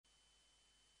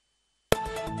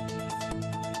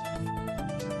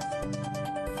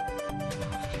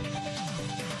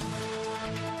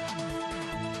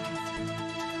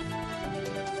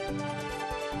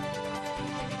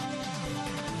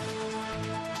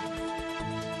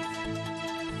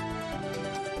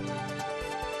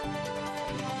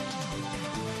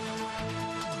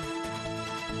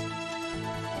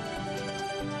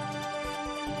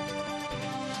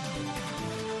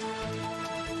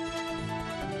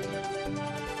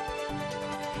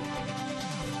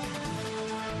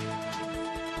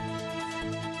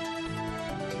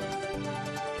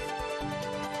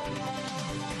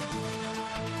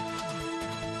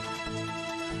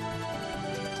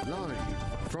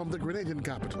From the Grenadian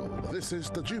capital, this is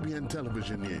the GBN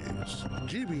Television News.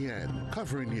 GBN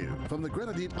covering you from the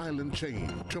Grenadine Island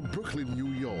chain to Brooklyn, New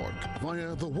York,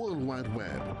 via the World Wide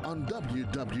Web on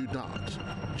www.gbn.gd.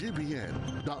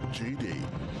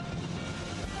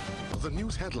 The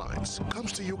news headlines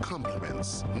comes to you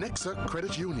compliments Nexa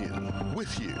Credit Union,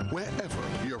 with you wherever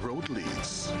your road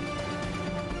leads.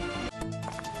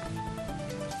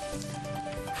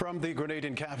 From the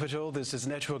Grenadian capital, this is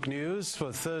Network News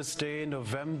for Thursday,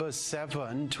 November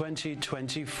 7,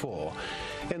 2024.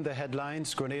 In the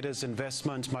headlines, Grenada's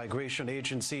Investment Migration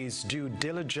Agency's due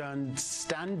diligence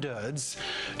standards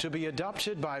to be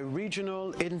adopted by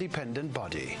regional independent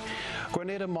body.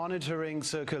 Grenada monitoring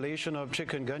circulation of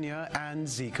chikungunya and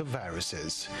Zika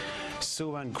viruses.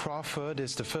 Sue Ann Crawford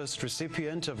is the first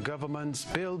recipient of government's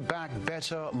Build Back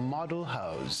Better model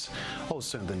house.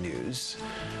 Also in the news,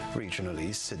 regionally,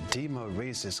 Sedema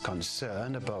raises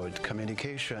concern about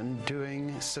communication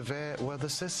during severe weather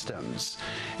systems.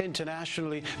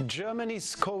 Internationally,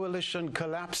 Germany's coalition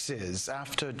collapses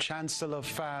after Chancellor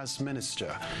Affairs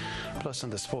Minister. Plus, in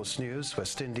the sports news,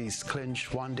 West Indies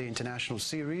clinch one-day international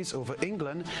series over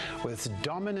England with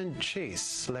dominant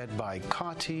chase led by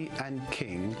Carty and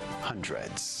King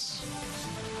hundreds.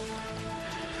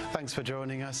 Thanks for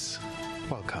joining us.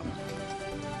 Welcome.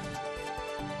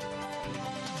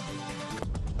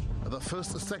 The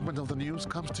first segment of the news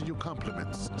comes to you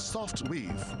compliments Soft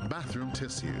Weave bathroom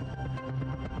tissue.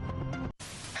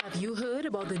 Have you heard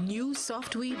about the new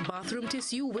Soft Weave bathroom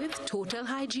tissue with total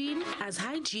hygiene? As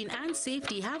hygiene and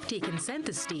safety have taken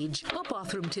center stage, our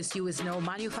bathroom tissue is now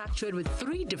manufactured with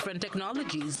 3 different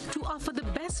technologies to offer the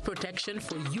best protection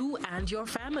for you and your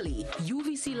family.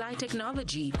 UVC light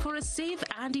technology for a safe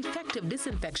and effective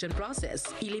disinfection process,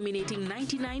 eliminating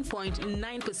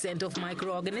 99.9% of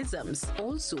microorganisms.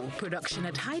 Also, production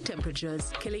at high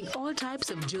temperatures, killing all types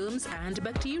of germs and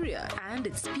bacteria. And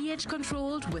it's pH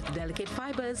controlled with delicate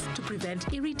fibers to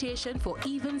prevent irritation for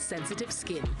even sensitive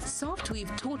skin. Soft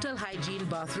Weave Total Hygiene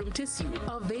Bathroom Tissue,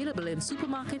 available in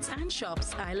supermarkets and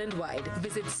shops island-wide.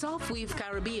 Visit Soft Weave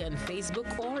Caribbean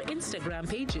Facebook or Instagram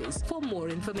pages for more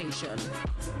information.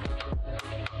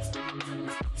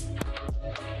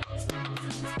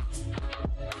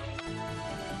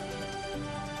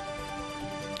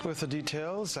 With the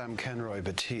details, I'm Kenroy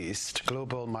Batiste.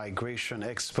 Global migration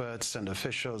experts and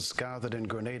officials gathered in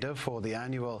Grenada for the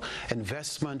annual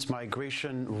Investment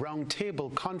Migration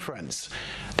Roundtable Conference.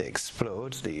 They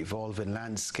explored the evolving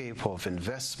landscape of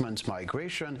investment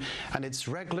migration and its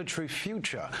regulatory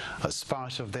future as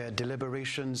part of their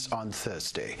deliberations on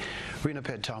Thursday. Rena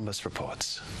Thomas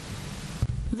reports.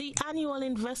 The annual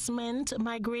Investment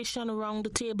Migration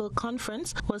Roundtable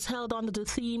Conference was held under the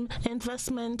theme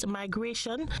Investment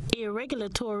Migration, a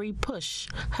Regulatory Push,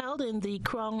 held in the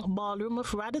Crown Ballroom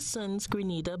of Radisson's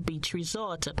Grenada Beach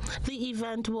Resort. The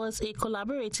event was a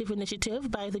collaborative initiative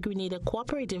by the Grenada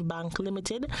Cooperative Bank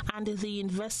Limited and the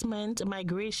Investment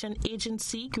Migration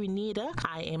Agency Grenada,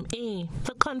 IMA.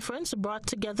 The conference brought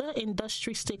together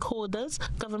industry stakeholders,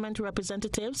 government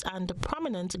representatives, and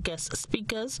prominent guest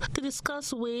speakers to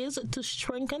discuss ways to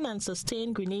strengthen and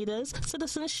sustain Grenada's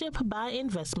citizenship by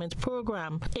investment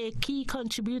program, a key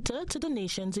contributor to the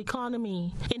nation's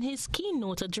economy. In his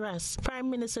keynote address,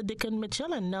 Prime Minister Dickon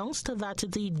Mitchell announced that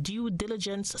the due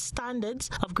diligence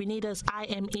standards of Grenada's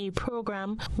IMA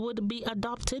program would be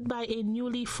adopted by a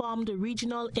newly formed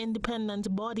regional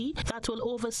independent body that will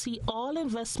oversee all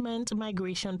investment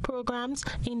migration programs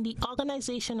in the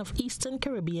Organization of Eastern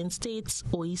Caribbean States,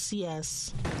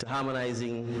 OECS. To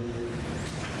harmonizing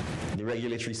the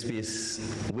regulatory space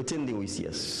within the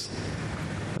OECS,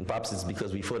 and perhaps it's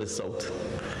because we further south.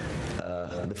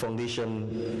 The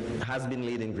foundation has been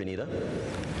laid in Grenada,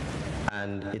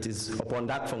 and it is upon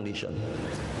that foundation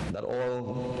that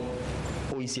all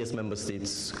OECS member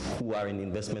states who are in the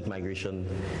investment migration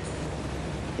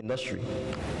industry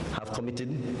have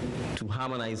committed to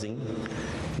harmonizing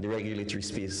the regulatory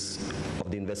space of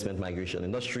the investment migration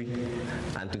industry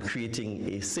and to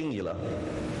creating a singular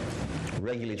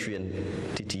regulatory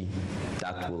entity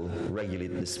that will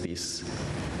regulate the space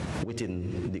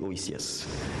within the OECS.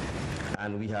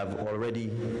 And we have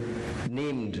already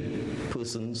named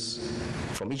persons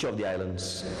from each of the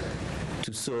islands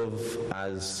to serve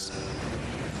as,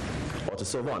 or to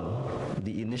serve on,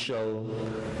 the initial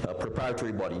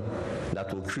preparatory body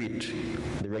that will create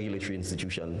the regulatory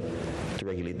institution to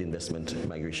regulate the investment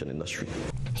migration industry.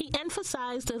 He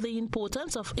emphasized the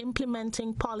importance of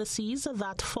implementing policies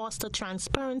that foster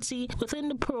transparency within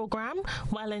the program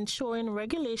while ensuring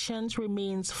regulations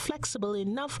remains flexible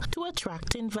enough to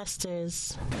attract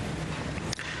investors.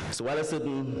 So while a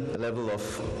certain level of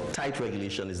tight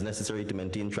regulation is necessary to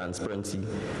maintain transparency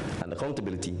and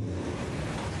accountability,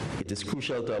 it is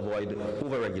crucial to avoid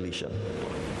over-regulation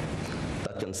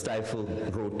that can stifle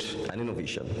growth and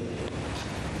innovation.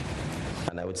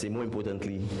 And I would say more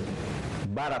importantly,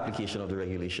 bad application of the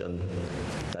regulation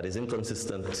that is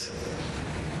inconsistent,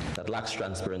 that lacks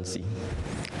transparency,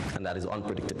 and that is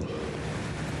unpredictable.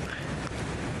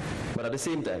 But at the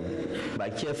same time, by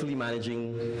carefully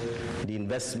managing the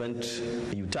investment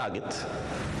you target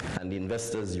and the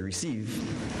investors you receive,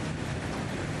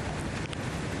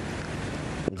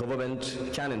 the government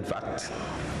can in fact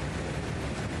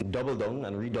double down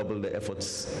and redouble the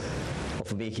efforts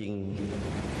of making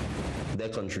their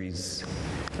countries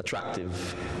attractive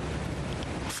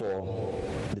for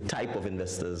the type of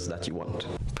investors that you want.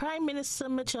 Prime Minister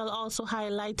Mitchell also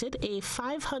highlighted a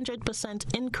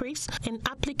 500% increase in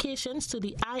applications to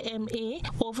the IMA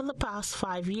over the past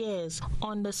 5 years,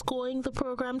 underscoring the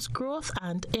program's growth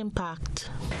and impact.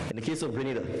 In the case of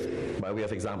Grenada, by way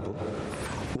of example,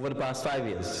 over the past 5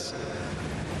 years,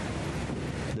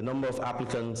 the number of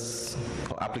applicants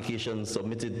or applications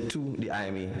submitted to the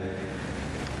IMA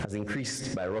has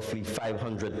increased by roughly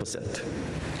 500%.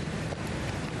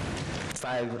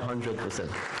 500%.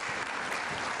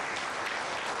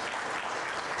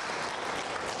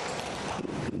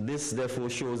 This therefore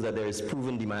shows that there is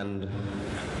proven demand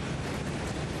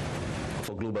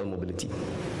for global mobility.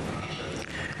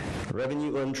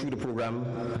 Revenue earned through the program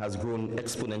has grown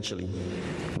exponentially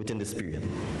within this period.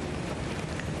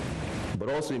 But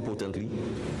also importantly,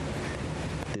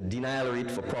 the denial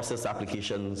rate for processed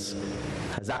applications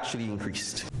has actually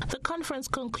increased. The conference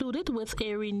concluded with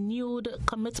a renewed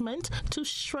commitment to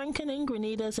strengthening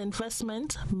Grenada's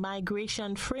investment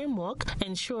migration framework,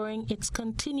 ensuring its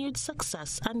continued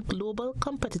success and global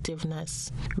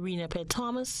competitiveness. Rena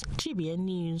Thomas, GBN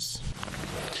News.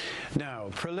 Now,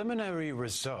 preliminary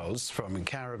results from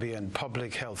Caribbean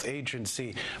Public Health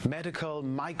Agency Medical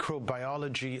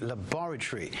Microbiology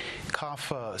Laboratory,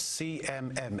 CARFA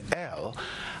CMML,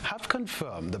 have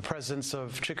confirmed the presence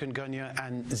of chikungunya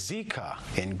and Zika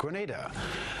in Grenada.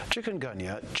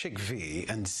 Chikungunya, CHIKV,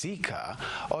 and Zika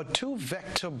are two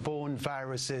vector-borne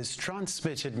viruses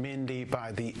transmitted mainly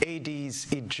by the Aedes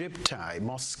aegypti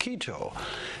mosquito.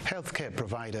 Healthcare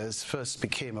providers first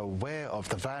became aware of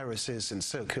the viruses in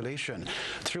circulation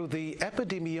through the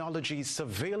Epidemiology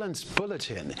Surveillance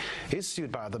Bulletin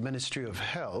issued by the Ministry of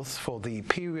Health for the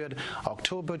period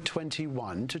October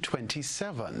 21 to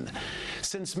 27.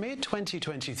 Since May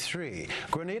 2023,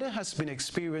 Grenada has been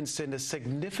experiencing a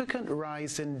significant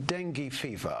rise in dengue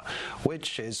fever,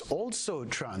 which is also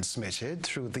transmitted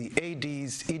through the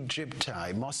Aedes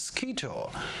aegypti mosquito.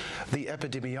 The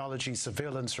Epidemiology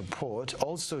Surveillance Report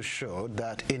also showed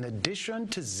that in addition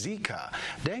to Zika,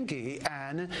 dengue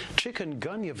and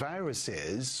chikungunya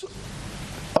viruses,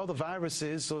 other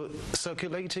viruses are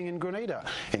circulating in Grenada,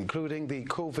 including the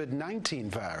COVID-19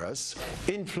 virus,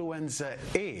 influenza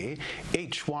A,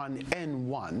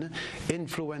 H1N1,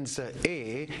 influenza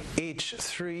A,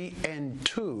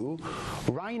 H3N2,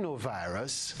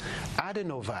 rhinovirus,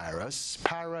 adenovirus,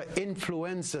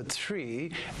 parainfluenza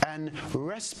 3, and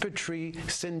respiratory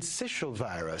syncytial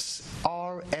virus,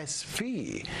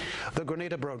 RSV. The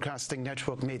Grenada Broadcasting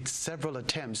Network made several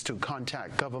attempts to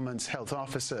contact government's health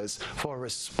officers for a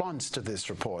response to this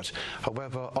report.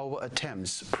 However, our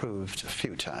attempts proved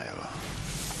futile.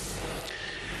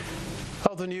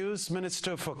 Other news,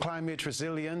 Minister for Climate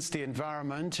Resilience, the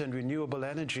Environment and Renewable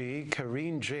Energy,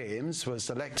 Karine James, was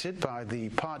elected by the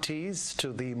parties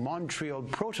to the Montreal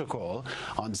Protocol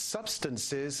on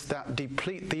substances that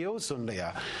deplete the ozone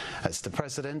layer as the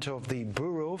president of the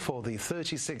Bureau for the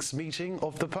 36th meeting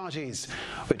of the parties,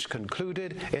 which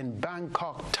concluded in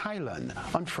Bangkok, Thailand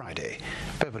on Friday.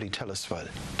 Beverly Tellisford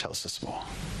tells us more.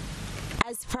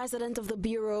 As president of the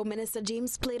Bureau, Minister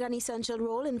James played an essential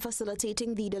role in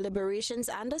facilitating the deliberations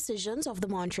and decisions of the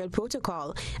Montreal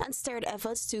Protocol and steered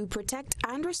efforts to protect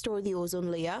and restore the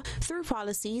ozone layer through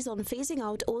policies on phasing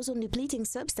out ozone-depleting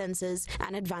substances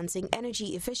and advancing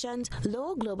energy-efficient,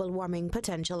 low global warming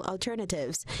potential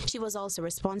alternatives. She was also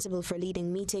responsible for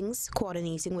leading meetings,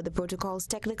 coordinating with the protocol's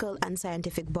technical and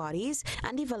scientific bodies,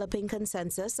 and developing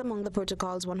consensus among the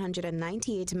protocol's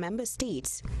 198 member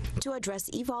states to address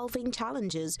evolving challenges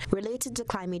related to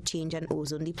climate change and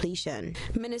ozone depletion.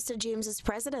 Minister James's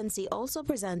presidency also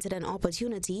presented an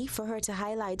opportunity for her to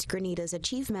highlight Grenada's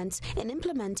achievements in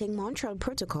implementing Montreal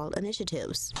Protocol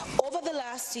initiatives. Over the the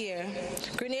last year,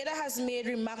 Grenada has made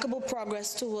remarkable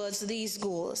progress towards these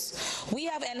goals. We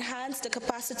have enhanced the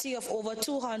capacity of over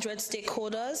 200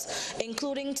 stakeholders,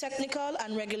 including technical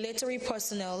and regulatory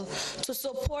personnel, to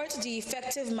support the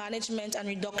effective management and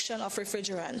reduction of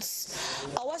refrigerants.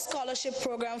 Our scholarship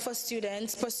program for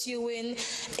students pursuing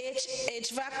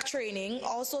HVAC training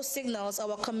also signals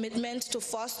our commitment to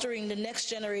fostering the next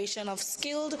generation of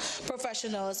skilled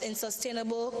professionals in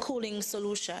sustainable cooling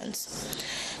solutions.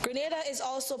 Grenada is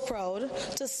also proud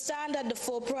to stand at the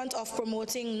forefront of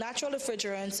promoting natural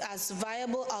refrigerants as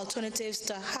viable alternatives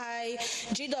to high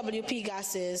GWP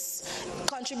gases,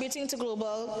 contributing to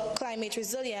global climate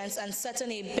resilience and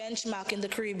setting a benchmark in the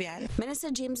Caribbean.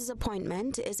 Minister James's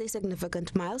appointment is a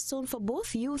significant milestone for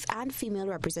both youth and female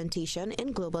representation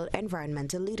in global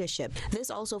environmental leadership. This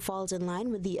also falls in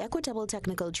line with the equitable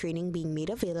technical training being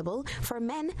made available for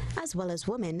men as well as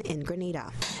women in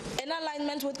Grenada. In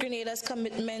alignment with Grenada's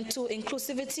commitment to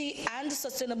inclusivity and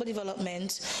sustainable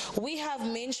development, we have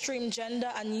mainstreamed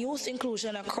gender and youth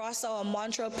inclusion across our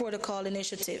Montreal Protocol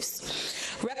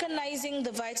initiatives. Recognizing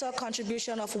the vital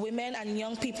contribution of women and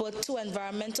young people to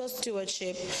environmental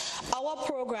stewardship, our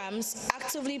programs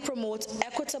actively promote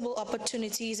equitable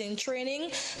opportunities in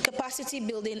training, capacity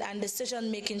building, and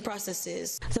decision-making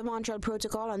processes. The Montreal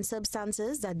Protocol on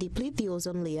Substances that Deplete the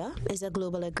Ozone Layer is a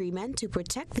global agreement to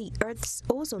protect the Earth's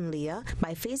ozone layer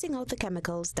by phasing out the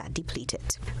chemicals that deplete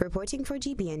it. Reporting for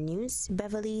GBN News,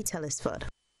 Beverly Tellisford.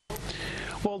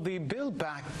 Well, the Build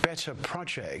Back Better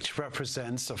project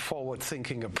represents a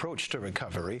forward-thinking approach to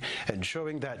recovery,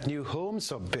 ensuring that new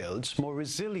homes are built more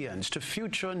resilient to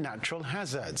future natural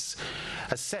hazards.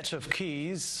 A set of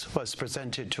keys was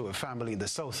presented to a family in the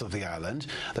south of the island,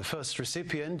 the first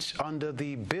recipient under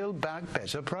the Build Back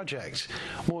Better project.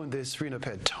 More on this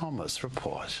Renapet Thomas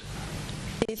report.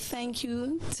 A thank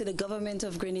you to the government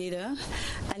of Grenada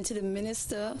and to the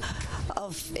Minister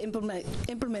of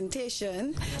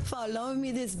Implementation for allowing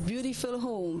me this beautiful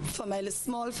home for my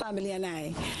small family and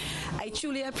I. I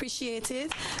truly appreciate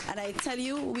it, and I tell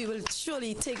you, we will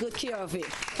surely take good care of it.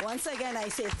 Once again, I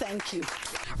say thank you.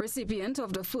 Recipient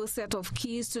of the first set of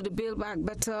keys to the Build Back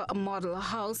Better model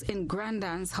house in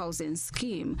Grandin's housing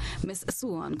scheme, Ms.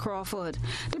 Suan Crawford.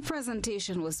 The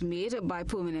presentation was made by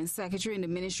Permanent Secretary in the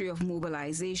Ministry of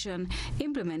Mobilization,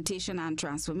 Implementation and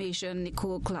Transformation,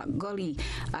 Nicole Clark-Gully,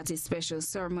 at a special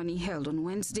ceremony held on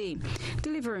Wednesday.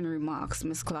 Delivering remarks,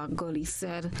 Ms. Clark-Gully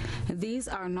said, "These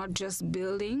are not just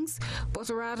buildings, but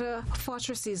rather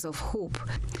fortresses of hope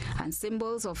and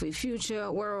symbols of a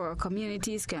future where our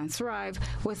communities can thrive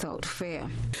without fear."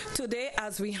 Today,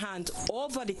 as we hand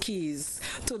over the keys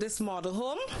to this model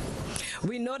home,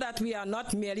 we know that we are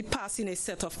not merely passing a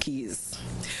set of keys.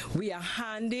 We are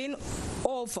handing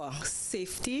over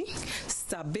safety,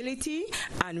 stability,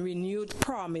 and renewed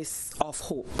promise of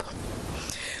hope.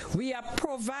 We are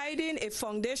providing a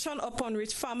foundation upon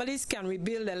which families can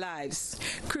rebuild their lives,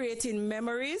 creating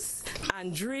memories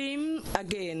and dream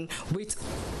again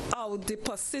without the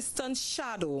persistent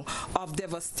shadow of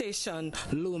devastation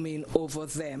looming over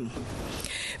them.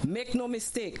 Make no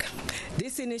mistake,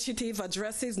 this initiative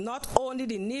addresses not only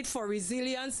the need for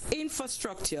resilience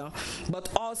infrastructure, but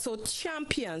also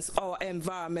champions our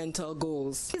environmental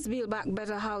goals. These Build Back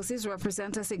Better houses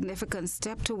represent a significant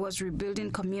step towards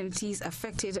rebuilding communities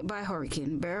affected by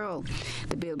Hurricane Beryl.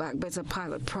 The Build Back Better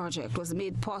pilot project was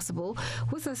made possible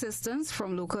with assistance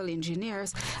from local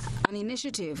engineers, an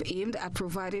initiative aimed at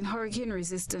providing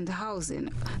hurricane-resistant housing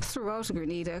throughout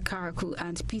Grenada, Carriacou,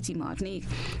 and Petite Martinique,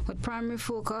 with primary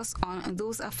focus on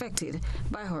those affected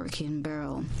by Hurricane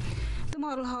Beryl. The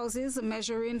model houses,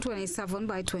 measuring 27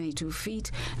 by 22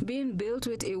 feet, being built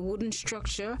with a wooden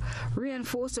structure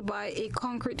reinforced by a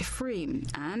concrete frame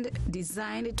and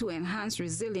designed to enhance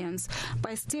resilience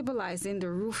by stabilizing the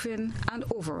roofing and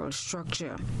overall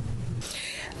structure.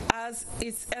 As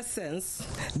its essence,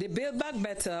 the Build Back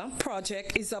Better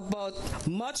project is about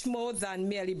much more than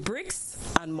merely bricks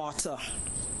and mortar.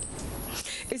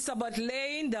 It's about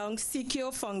laying down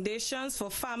secure foundations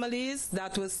for families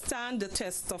that will stand the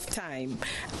test of time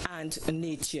and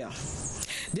nature.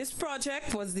 This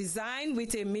project was designed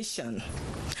with a mission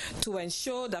to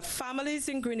ensure that families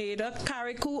in Grenada,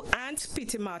 Carriacou, and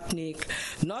Petite Martinique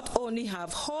not only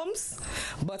have homes,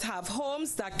 but have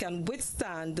homes that can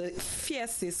withstand the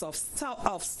fiercest of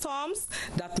storms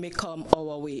that may come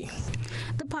our way.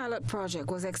 The pilot project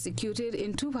was executed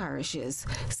in two parishes,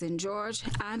 St. George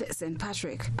and St.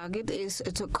 Patrick. Target is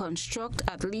to construct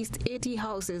at least 80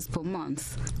 houses per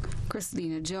month.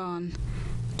 Christina John,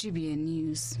 GBN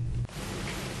News.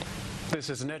 This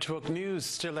is Network News,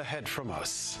 still ahead from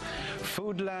us.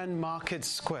 Foodland Market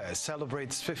Square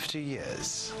celebrates 50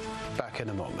 years. Back in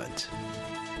a moment.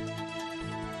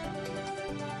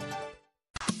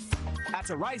 At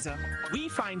Ariza, we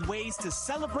find ways to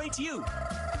celebrate you.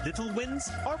 Little wins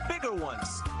or bigger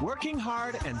ones. Working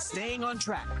hard and staying on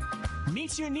track.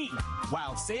 Meet your need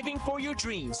while saving for your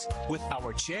dreams with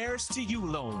our Shares to You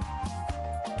loan.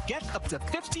 Get up to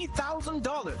 $50,000,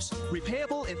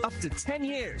 repayable in up to 10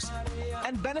 years,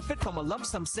 and benefit from a lump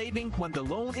sum saving when the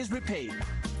loan is repaid.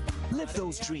 Live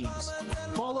those dreams.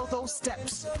 Follow those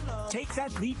steps. Take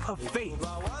that leap of faith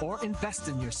or invest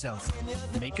in yourself.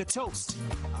 Make a toast.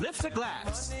 Lift a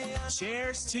glass.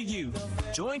 Shares to You.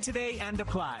 Join today and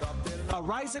apply.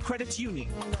 Ariza Credit Union.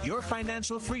 Your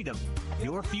financial freedom.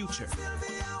 Your future.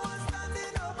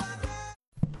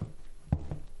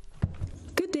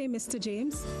 Good day, Mr.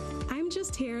 James. I'm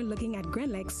just here looking at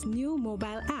Grenlec's new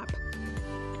mobile app.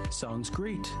 Sounds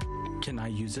great. Can I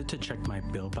use it to check my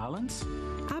bill balance?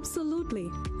 Absolutely.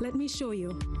 Let me show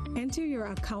you. Enter your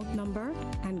account number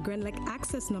and Grenlec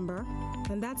access number,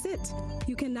 and that's it.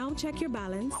 You can now check your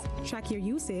balance, track your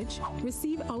usage,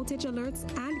 receive outage alerts,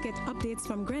 and get updates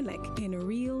from Grenlec in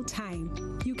real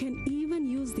time. You can even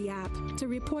use the app to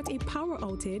report a power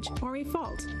outage or a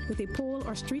fault with a pole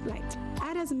or street light.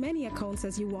 Add as many accounts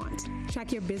as you want.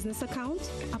 Track your business account,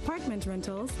 apartment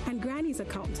rentals, and Granny's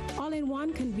account, all in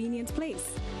one convenient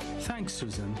place. Thanks,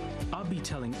 Susan. I'll be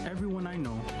telling everyone I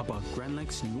know about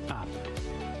Grenlec's new app.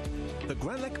 The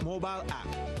Grenlec mobile app.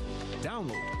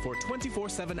 Download for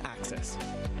 24/7 access.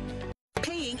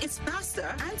 Paying is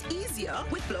faster and easier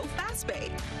with Glow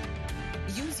FastPay.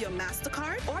 Use your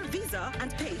MasterCard or Visa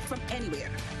and pay from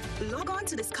anywhere. Log on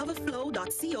to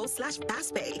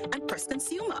discoverflow.co/fastpay and press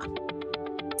Consumer.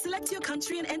 Select your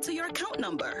country and enter your account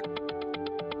number.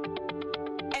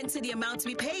 Enter the amount to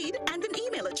be paid and an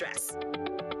email address.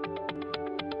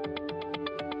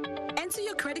 Enter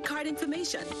your credit card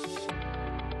information.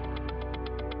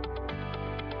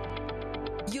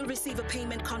 You'll receive a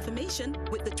payment confirmation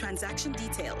with the transaction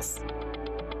details,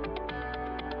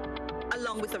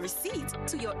 along with a receipt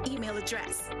to your email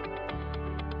address.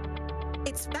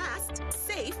 It's fast,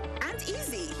 safe, and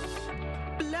easy.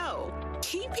 Flow,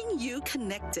 keeping you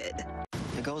connected.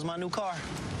 There goes my new car.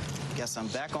 Guess I'm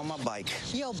back on my bike.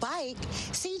 Your bike?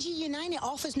 CG United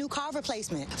offers new car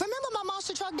replacement. Remember my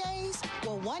monster truck days?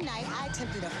 Well, one night I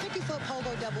attempted a 50-foot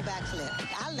pogo double backflip.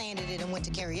 I landed it and went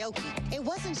to karaoke. It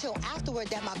wasn't until afterward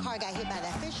that my car got hit by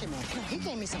that fisherman. He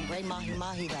gave me some great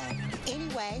mahi-mahi though.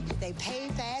 Anyway, they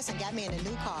paid fast and got me in a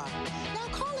new car. Now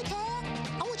call a cab.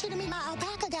 I want you to meet my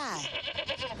alpaca guy.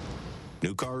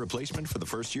 New car replacement for the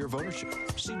first year of ownership.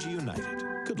 CG United.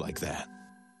 Good like that.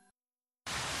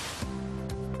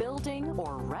 Building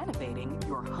or renovating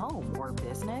your home or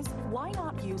business? Why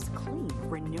not use clean,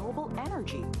 renewable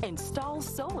energy? Install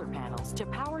solar panels to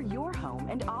power your home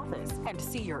and office and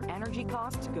see your energy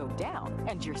costs go down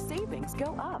and your savings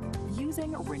go up.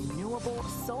 Using renewable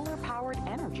solar-powered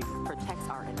energy protects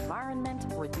our environment,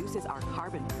 reduces our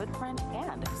carbon footprint,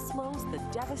 and slows the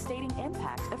devastating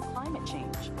impact of climate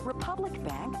change. Republic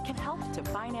Bank can help to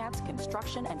finance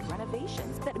construction and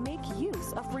renovations that make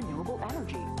use of renewable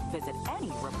energy. Visit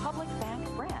any Republic Bank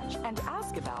branch and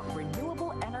ask about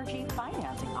renewable energy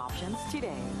financing options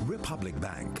today. Republic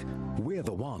Bank. We're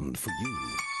the one for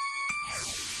you.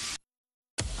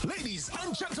 Ladies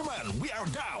and gentlemen, we are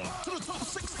down to the top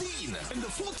 16 in the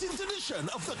 14th edition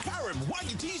of the Carib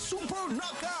YT Super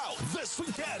Knockout. This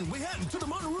weekend, we head to the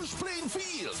Monrouge playing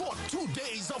field for 2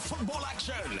 days of football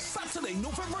action. Saturday,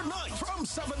 November 9th from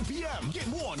 7 p.m.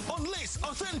 Game 1 on Lace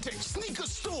Authentic Sneaker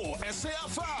Store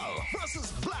SAFL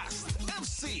versus Blast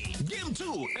FC. Game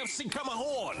 2, FC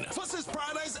Camahorn versus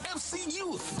Paradise FC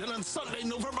Youth. Then on Sunday,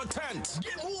 November 10th,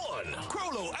 Game 1,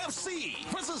 Crollo FC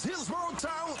versus Hillsborough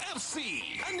Town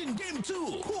FC. And in Game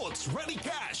 2, Ports Ready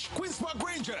Cash, Queen's Park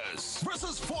Rangers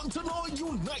versus Fontenoy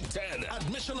United.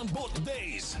 Admission on both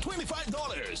days,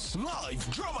 $25. Live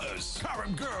drummers,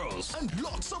 Carib girls, and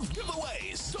lots of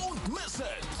giveaways. Don't miss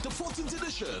it. The 14th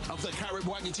edition of the Carib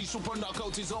YT Super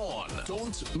Knockout is on.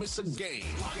 Don't miss a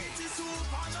game.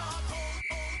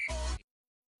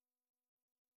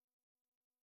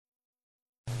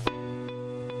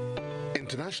 In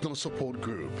International Support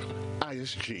Group,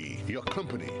 ISG, your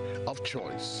company of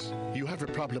choice. You have a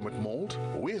problem with mold?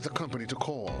 We're the company to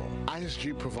call.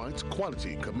 ISG provides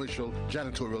quality commercial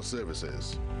janitorial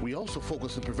services. We also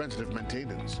focus on preventative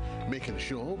maintenance, making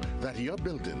sure that your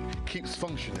building keeps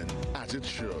functioning as it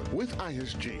should. With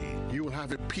ISG, you will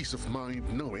have a peace of mind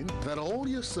knowing that all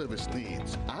your service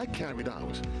needs are carried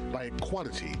out by a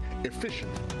quality,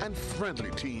 efficient, and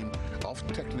friendly team of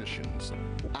technicians.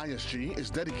 ISG is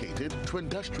dedicated to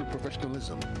industrial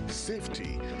professionalism,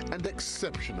 safety, and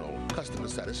exceptional customer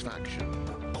satisfaction.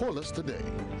 Call us today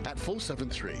at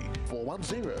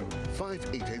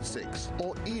 473-410-5886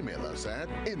 or email us at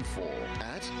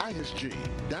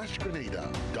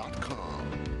info@isg-grenada.com.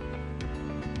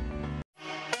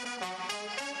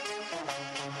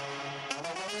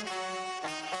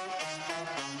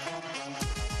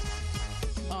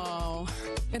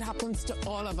 It happens to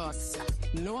all of us.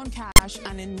 Low on cash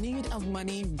and in need of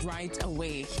money right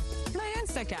away. Play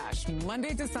Instacash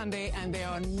Monday to Sunday and there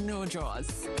are no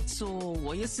draws. So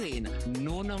what you saying?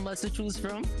 No numbers to choose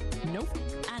from? Nope.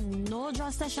 And no draw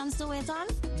sessions to wait on?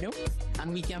 Nope.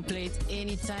 And we can play it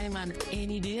anytime and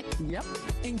any day? Yep.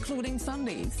 Including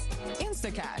Sundays.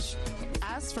 Instacash.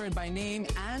 Ask for it by name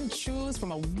and choose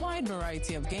from a wide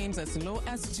variety of games as low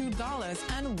as $2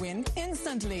 and win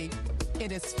instantly.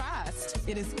 It is fast,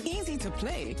 it is easy to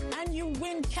play, and you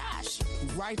win cash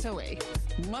right away.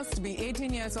 Must be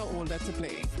 18 years or older to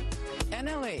play.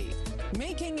 NLA,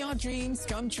 making your dreams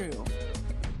come true.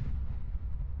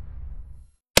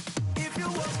 If you're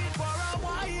working for a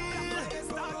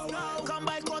while, come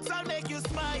by Courts and make you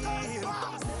smile.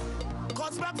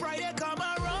 Courts Black Friday come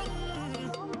around.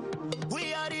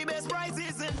 We are the best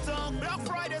prices in town. Black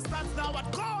Friday starts now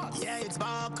at Courts. Yeah, it's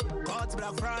back. Courts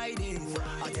Black Friday.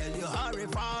 I tell you, hurry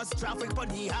fast. Traffic on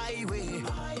the highway.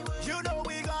 You know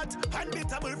we got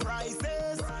unbeatable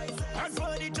prices. And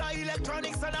furniture,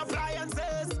 electronics, and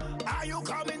appliances. Are you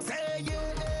coming? Say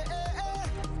yeah.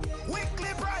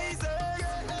 Weekly prices.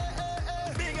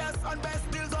 Biggest and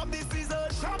best deals of this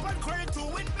season. Shop and credit to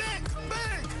win big.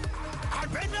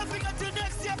 And bend your finger till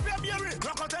next year, February.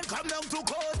 Rock out and come down to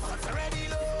Courts. Courts already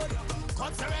load.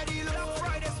 Courts already load. Black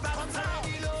Friday start. Courts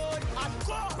already load. And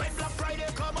go when Black Friday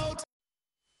come out.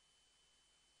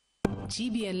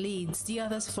 GBN leads, the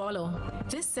others follow.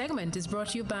 This segment is brought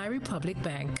to you by Republic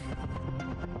Bank.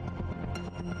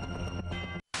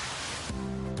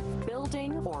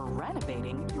 Building or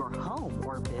renovating your home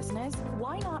or business?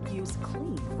 Why not use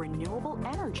clean, renewable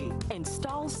energy?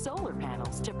 Install solar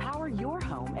panels to power your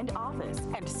home and office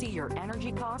and see your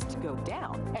energy costs go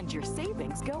down and your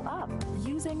savings go up.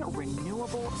 Using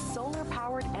renewable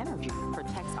solar-powered energy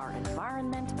protects our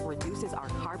environment, reduces our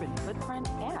carbon footprint,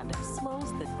 and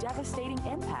slows the devastating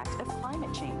impact of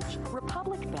climate change.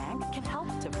 Republic Bank can help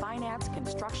to finance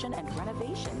construction and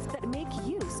renovations that make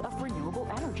use of renewable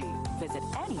energy. Visit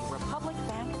any Republic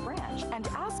Bank branch and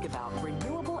ask about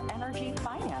renewable energy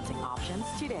financing options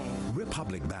today.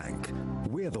 Republic Bank,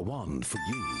 we're the one for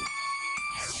you.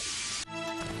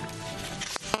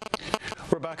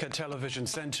 Rebecca Television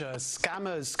Center,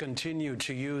 scammers continue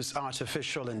to use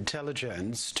artificial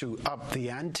intelligence to up the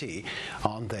ante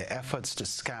on their efforts to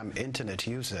scam internet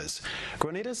users.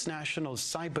 Grenada's National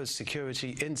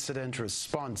Cybersecurity Incident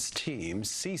Response Team,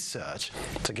 CSIRT,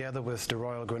 together with the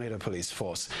Royal Grenada Police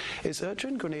Force, is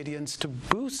urging Grenadians to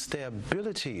boost their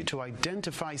ability to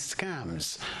identify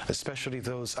scams, especially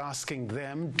those asking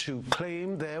them to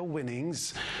claim their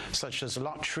winnings, such as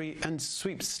lottery and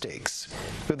sweepstakes.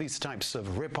 With these types of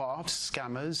rip-offs,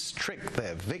 scammers trick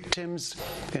their victims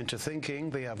into thinking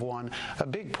they have won a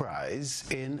big prize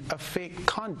in a fake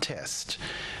contest.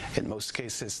 In most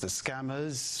cases, the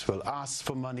scammers will ask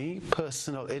for money,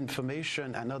 personal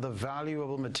information, and other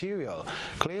valuable material,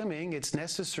 claiming it's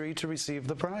necessary to receive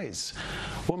the prize.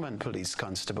 Woman Police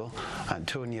Constable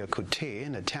Antonia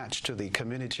Coutain, attached to the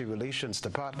Community Relations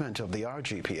Department of the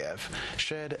RGPF,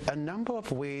 shared a number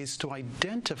of ways to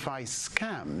identify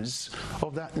scams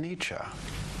of that nature.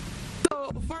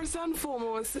 So first and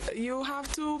foremost, you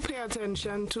have to pay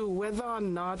attention to whether or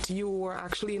not you are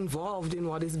actually involved in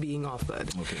what is being offered.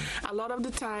 Okay. A lot of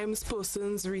the times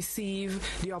persons receive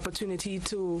the opportunity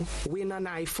to win an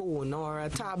iPhone or a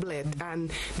tablet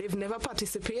and they've never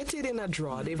participated in a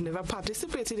draw, they've never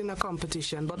participated in a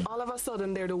competition, but all of a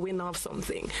sudden they're the winner of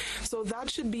something. So that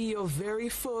should be your very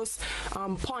first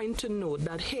point to note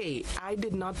that, hey, I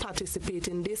did not participate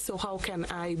in this, so how can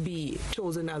I be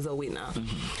chosen as a winner?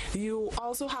 Mm-hmm. You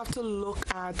also have to look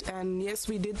at, and yes,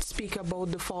 we did speak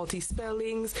about the faulty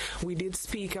spellings, we did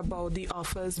speak about the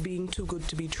offers being too good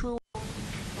to be true.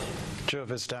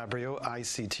 Jervis Dabrio,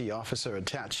 ICT officer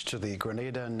attached to the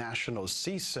Grenada National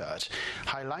Sea Cert,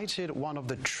 highlighted one of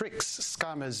the tricks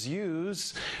scammers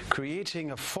use,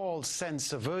 creating a false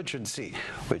sense of urgency,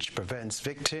 which prevents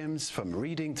victims from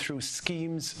reading through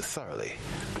schemes thoroughly.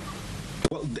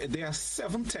 Well, there are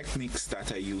 7 techniques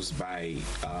that are used by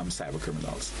cyber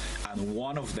criminals, and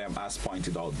one of them, as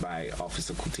pointed out by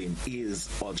Officer Kutin, is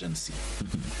urgency,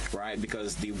 right?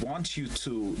 Because they want you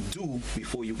to do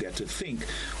before you get to think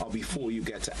or before you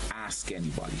get to ask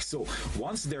anybody. So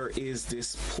once there is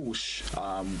this push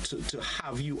to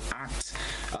have you act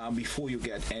before you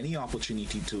get any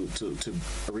opportunity to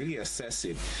really assess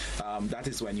it, that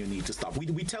is when you need to stop.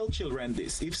 We tell children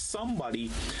this: if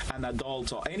somebody, an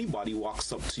adult or anybody, walks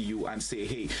up to you and say,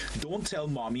 hey, don't tell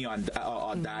mommy or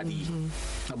daddy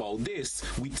about this,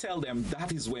 we tell them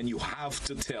that is when you have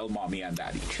to tell mommy and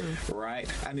daddy. True. Right?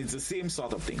 And it's the same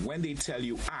sort of thing. When they tell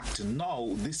you act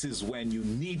now, this is when you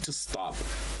need to stop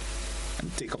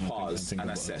and take a pause and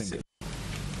assess it.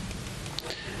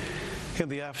 In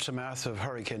the aftermath of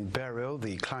Hurricane Beryl,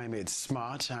 the Climate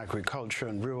Smart Agriculture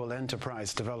and Rural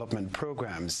Enterprise Development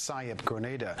Program, SIEP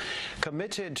Grenada,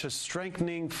 committed to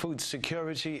strengthening food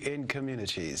security in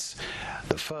communities.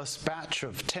 The first batch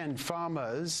of 10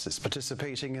 farmers is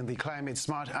participating in the Climate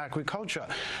Smart Agriculture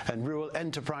and Rural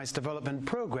Enterprise Development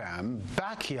Program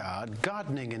Backyard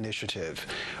Gardening Initiative.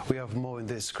 We have more in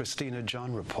this Christina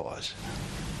John report.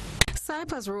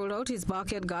 SIEP has rolled out its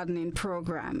backyard gardening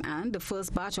program, and the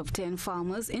first batch of 10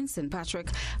 farmers in St. Patrick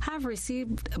have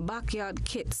received backyard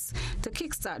kits to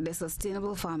kickstart their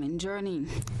sustainable farming journey.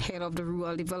 Head of the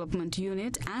Rural Development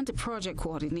Unit and Project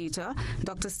Coordinator,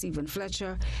 Dr. Stephen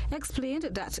Fletcher, explained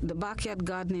that the backyard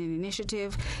gardening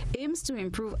initiative aims to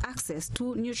improve access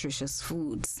to nutritious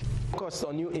foods. Focus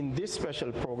on you in this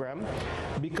special program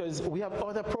because we have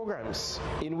other programs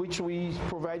in which we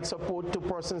provide support to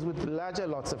persons with larger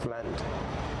lots of land.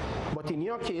 But in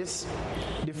your case,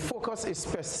 the focus is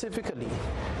specifically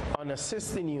on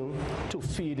assisting you to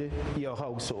feed your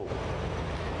household.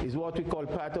 Is what we call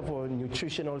part of our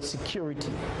nutritional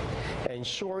security,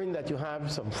 ensuring that you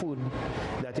have some food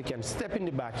that you can step in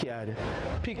the backyard,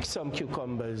 pick some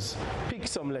cucumbers, pick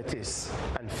some lettuce,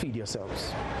 and feed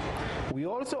yourselves. We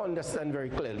also understand very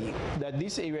clearly that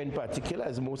this area in particular,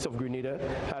 as most of Grenada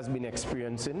has been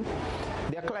experiencing,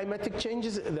 there are climatic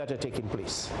changes that are taking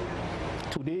place.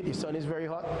 Today, the sun is very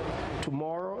hot.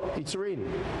 Tomorrow, it's rain.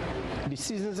 The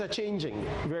seasons are changing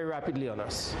very rapidly on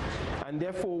us. And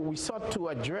therefore, we sought to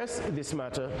address this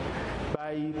matter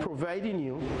by providing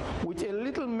you with a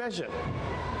little measure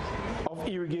of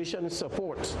irrigation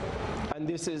support. And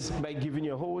this is by giving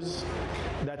you a hose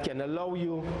that can allow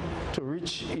you to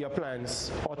reach your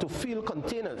plants or to fill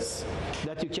containers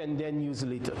that you can then use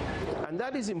later. And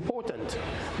that is important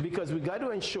because we got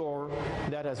to ensure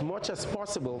that as much as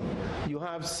possible you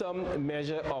have some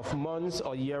measure of months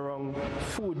or year-round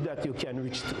food that you can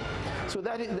reach to. So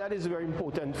that is very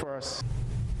important for us.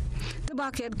 The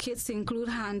backyard kits include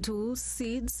hand tools,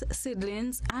 seeds,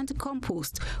 seedlings, and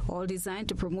compost, all designed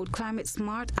to promote climate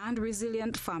smart and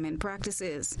resilient farming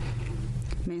practices.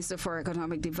 Minister for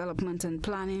Economic Development and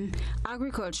Planning,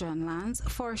 Agriculture and Lands,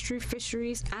 Forestry,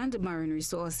 Fisheries, and Marine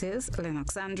Resources,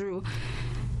 Lennox Andrew,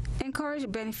 encouraged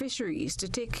beneficiaries to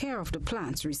take care of the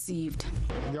plants received.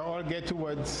 They all get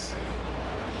towards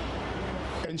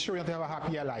ensuring that you have a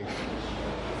happier life,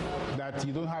 that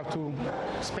you don't have to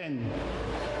spend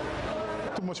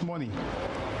too much money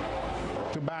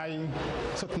to buy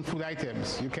certain food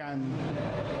items. You can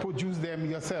produce them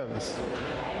yourselves,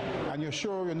 and you're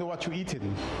sure you know what you're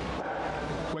eating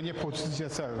when you produce it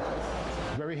yourself.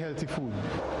 Very healthy food.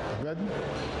 Good?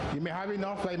 You may have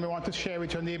enough that you may want to share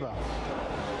with your neighbor,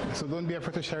 so don't be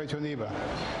afraid to share with your neighbor.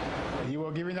 You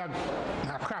were given a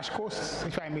crash course,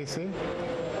 if I may say,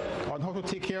 on how to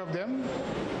take care of them.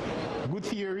 Good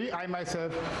theory. I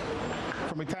myself,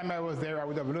 from the time I was there, I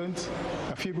would have learned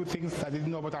a few good things I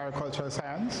didn't know about agricultural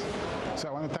science. So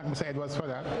I want to thank Mr. Edwards for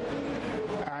that.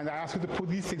 And I ask you to put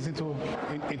these things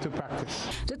into practice.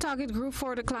 The target group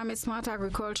for the Climate Smart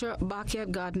Agriculture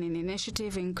Backyard Gardening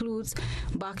Initiative includes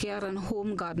backyard and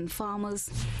home garden farmers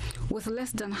with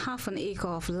less than half an acre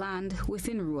of land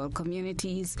within rural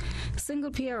communities,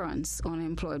 single parents,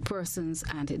 unemployed persons,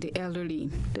 and the elderly.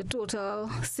 The total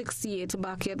 68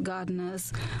 backyard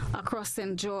gardeners across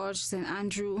St. George, St.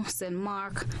 Andrew, St.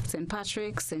 Mark, St.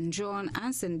 Patrick, St. John,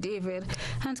 and St. David,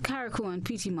 and Carriacou and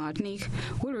Petit Martinique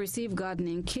will receive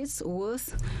gardening kits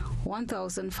worth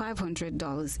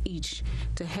 $1,500 each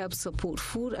to help support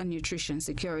food and nutrition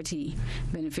security.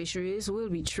 Beneficiaries will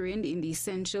be trained in the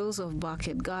essentials of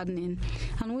backyard gardening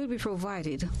and will be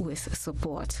provided with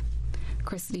support.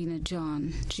 Christina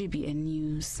John, GBN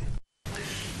News.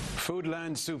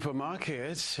 Foodland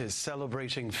Supermarket is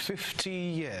celebrating 50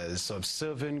 years of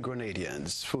serving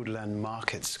Grenadians. Foodland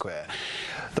Market Square.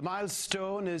 The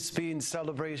milestone is being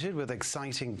celebrated with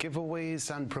exciting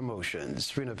giveaways and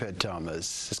promotions. Rina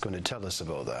Thomas is going to tell us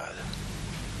about that.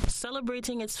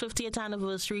 Celebrating its 50th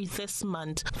anniversary this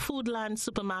month, Foodland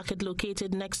Supermarket,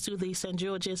 located next to the St.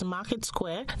 George's Market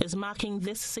Square, is marking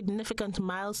this significant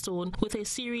milestone with a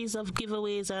series of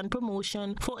giveaways and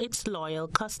promotion for its loyal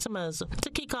customers. To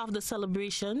kick off the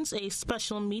celebrations, a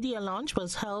special media launch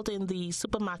was held in the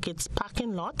supermarket's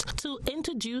parking lot to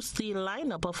introduce the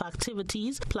lineup of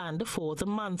activities planned for the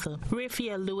month.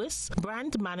 Raphael Lewis,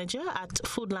 brand manager at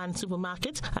Foodland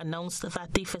Supermarket, announced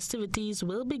that the festivities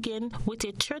will begin with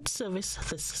a church service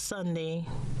this Sunday.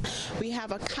 We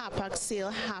have a car park sale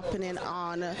happening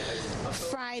on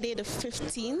Friday the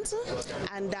 15th,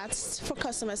 and that's for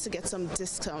customers to get some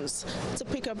discounts to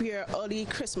pick up your early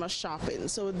Christmas shopping.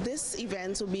 So this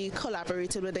event will be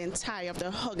collaborated with the entire of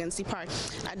the Huggins Park.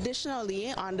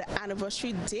 Additionally, on the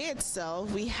anniversary day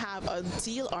itself, we have a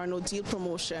deal or no deal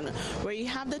promotion where you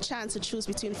have the chance to choose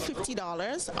between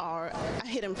 $50 or a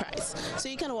hidden price. So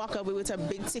you can walk away with a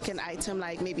big ticket item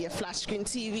like maybe a flat screen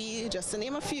TV, just to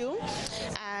name a few.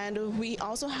 And we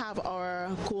also have our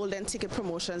golden ticket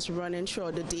promotions running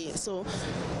throughout the day. So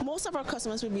most of our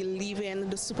customers will be leaving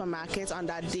the supermarket on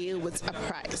that day with a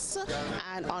price.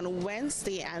 And on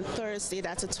Wednesday and Thursday,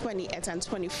 that's the 20th and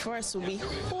 21st, we'll be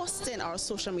hosting our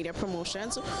social media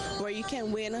promotions where you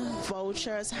can win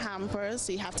vouchers, hampers.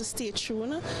 So you have to stay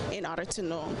tuned in order to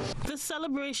know. The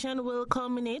celebration will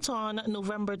culminate on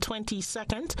November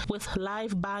 22nd with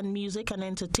live band music and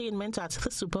entertainment at the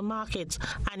supermarket.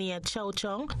 Ania Chow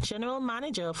Chong, general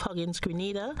manager of Huggins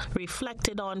Grenada,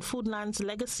 reflected on Foodland's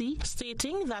legacy,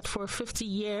 stating that for 50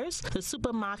 years, the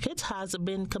supermarket has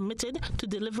been committed to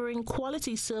delivering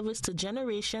quality service to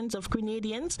generations of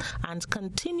Grenadians and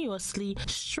continuously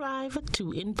strive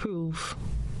to improve.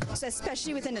 So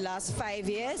especially within the last 5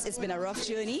 years, it's been a rough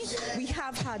journey. We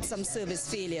have had some service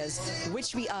failures,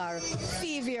 which we are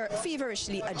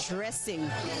feverishly addressing.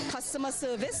 Customer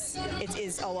service, it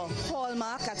is our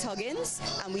hallmark at Huggins,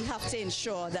 and we have to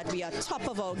ensure that we are top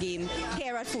of our game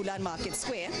here at Foodland Market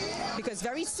Square, because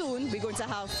very soon we're going to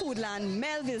have Foodland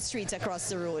Melville Street across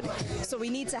the road. So we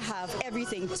need to have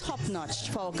everything top-notch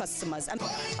for our customers.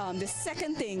 And the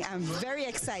second thing I'm very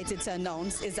excited to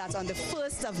announce is that on the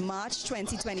 1st of March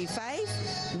 2025,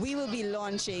 we will be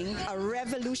launching a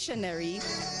revolutionary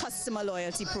customer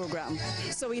loyalty program.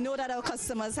 So we know that our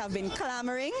customers have been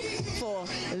clamoring for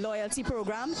a loyalty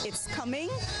program. It's coming,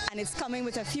 and it's coming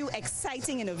with a few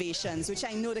exciting innovations, which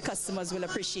I know the customers will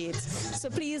appreciate. So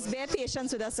please bear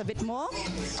patience with us a bit more.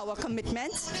 Our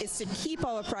commitment is to keep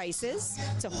our prices,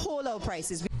 to hold our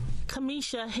prices.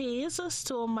 Kamisha Hayes,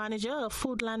 store manager of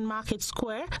Foodland Market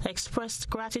Square, expressed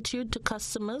gratitude to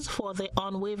customers for their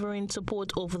unwavering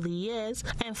support over the years,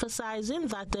 emphasizing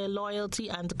that their loyalty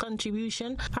and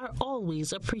contribution are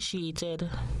always appreciated.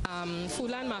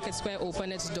 Foodland Market Square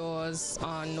opened its doors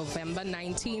on November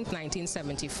 19th,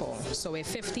 1974. So we're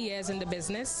 50 years in the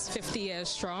business, 50 years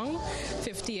strong,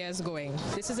 50 years going.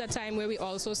 This is a time where we're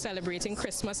also celebrating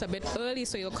Christmas a bit early,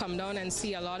 so you'll come down and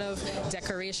see a lot of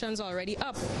decorations already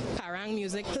up. Parang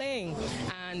music playing,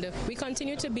 and we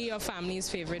continue to be your family's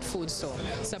favorite food store,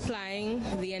 supplying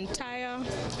the entire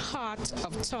heart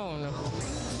of town.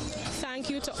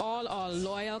 Thank you to all our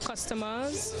loyal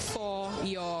customers for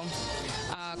your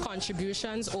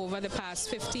contributions over the past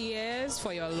 50 years,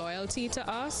 for your loyalty to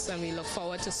us, and we look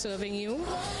forward to serving you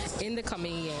in the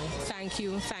coming year. Thank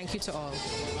you to all.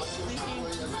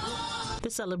 The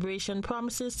celebration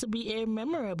promises to be a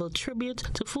memorable tribute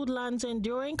to Foodland's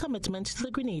enduring commitment to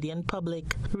the Grenadian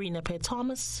public. Rina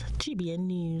Thomas, GBN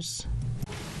News.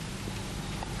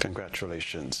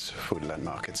 Congratulations, Foodland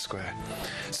Market Square.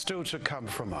 Still to come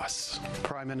from us,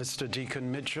 Prime Minister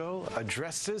Deacon Mitchell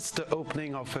addresses the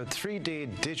opening of a 3-day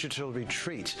digital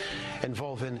retreat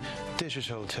involving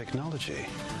digital technology.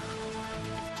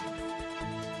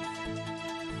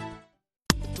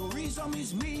 Tourism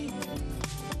is me.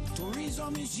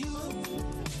 Tourism is you.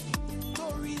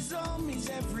 Tourism is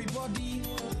everybody,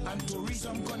 and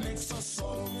tourism connects us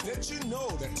all. Did you know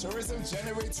that tourism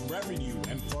generates revenue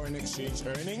and foreign exchange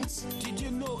earnings? Did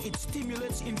you know it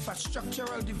stimulates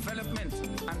infrastructural development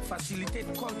and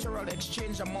facilitates cultural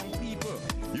exchange among people?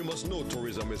 You must know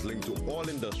tourism is linked to all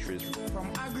industries, from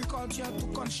agriculture to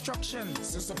construction.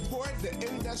 So support the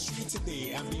industry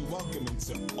today and be welcoming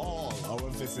to all our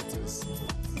visitors.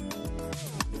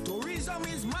 Tourism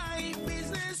is my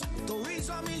business.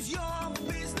 Tourism is your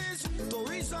business.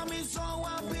 Tourism is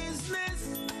our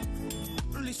business.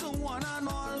 So one and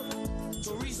all,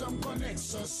 tourism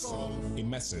connects us all. A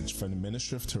message from the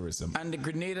Ministry of Tourism and the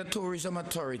Grenada Tourism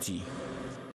Authority.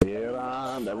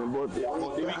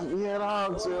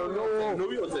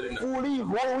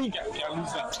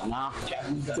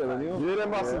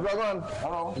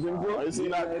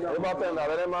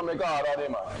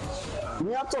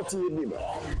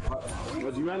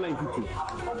 But you are 92.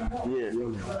 Yeah.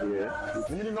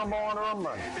 You need to number one run,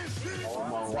 man.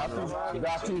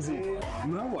 That is it.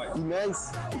 No, what?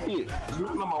 Nice. Yeah.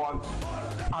 Number one.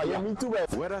 Me too.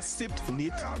 Whether sipped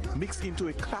neat, mixed into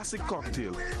a classic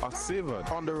cocktail, or savored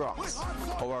on the rocks,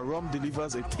 our rum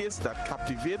delivers a taste that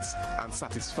captivates and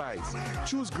satisfies.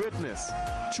 Choose greatness.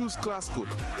 Choose Classcoat,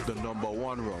 the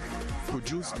 #1 rum.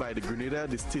 Produced by the Grenada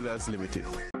Distillers Limited.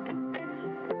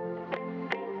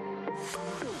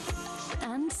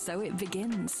 And so it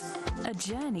begins. A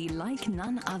journey like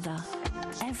none other.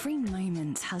 Every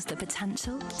moment has the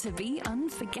potential to be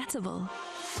unforgettable.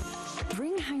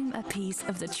 Bring home a piece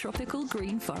of the tropical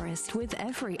green forest with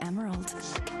every emerald.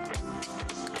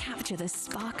 Capture the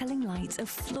sparkling light of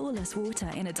flawless water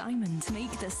in a diamond.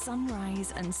 Make the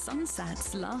sunrise and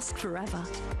sunsets last forever.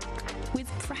 With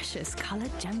precious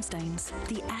colored gemstones,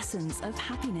 the essence of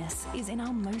happiness is in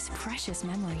our most precious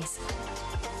memories.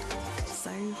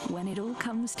 So, when it all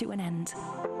comes to an end,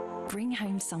 bring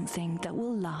home something that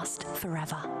will last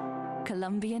forever.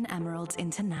 Colombian Emeralds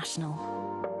International.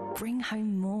 Bring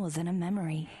home more than a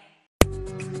memory.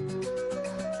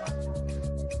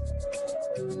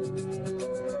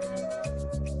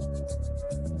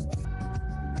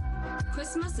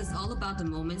 Christmas is all about the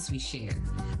moments we share,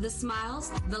 the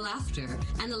smiles, the laughter,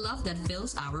 and the love that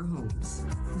fills our homes.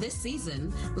 This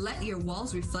season, let your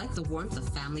walls reflect the warmth of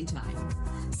family time.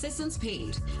 Sisson's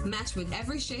Paint, matched with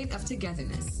every shade of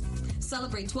togetherness.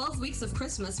 Celebrate 12 weeks of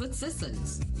Christmas with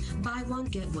Sissons. Buy one,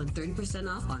 get one 30%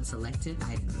 off on selected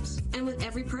items. And with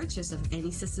every purchase of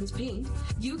any Sissons Paint,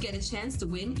 you get a chance to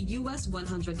win US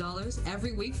 $100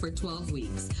 every week for 12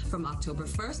 weeks, from October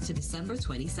 1st to December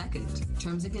 22nd.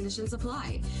 Terms and conditions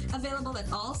apply. Available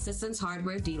at all Sissons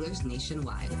hardware dealers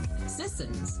nationwide.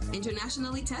 Sissons,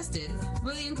 internationally tested,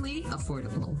 brilliantly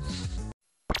affordable.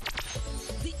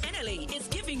 The NLA is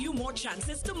giving you more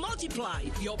chances to multiply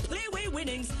your Playway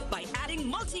winnings by adding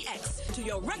Multi-X to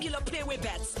your regular Playway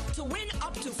bets to win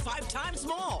up to 5 times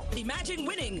more. Imagine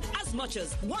winning as much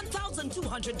as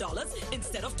 $1,200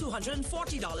 instead of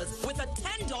 $240 with a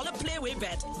 $10 Playway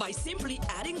bet by simply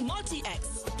adding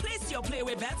Multi-X. Place your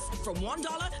Playway bets from $1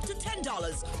 to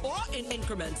 $10 or in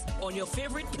increments on your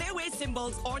favorite Playway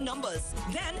symbols or numbers.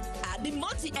 Then add the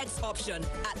Multi-X option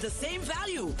at the same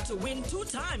value to win 2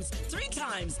 times, 3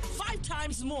 times, 5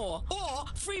 times more, or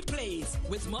free plays.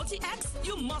 With Multi-X,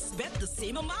 you must bet the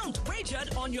same amount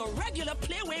wagered on your regular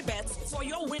Playway bets for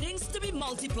your winnings to be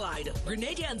multiplied.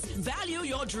 Grenadians, value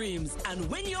your dreams and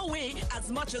win your way as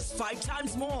much as 5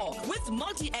 times more with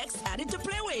Multi-X added to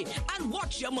Playway, and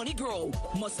watch your money grow.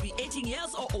 Must be 18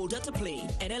 years or older to play.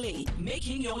 NLA,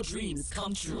 making your dreams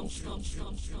come true.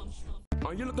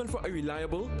 Are you looking for a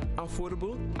reliable,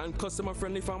 affordable, and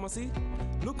customer-friendly pharmacy?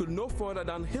 Look no further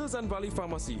than Hills and Valley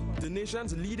Pharmacy, the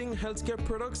nation's leading healthcare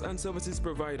products and services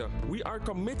provider. We are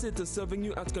committed to serving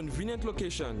you at convenient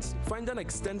locations. Find an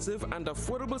extensive and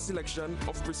affordable selection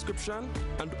of prescription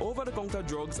and over-the-counter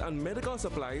drugs and medical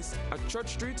supplies at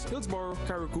Church Street, Hillsborough,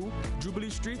 Carriacou, Jubilee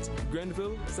Street,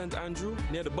 Grenville, St. Andrew,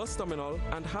 near the bus terminal,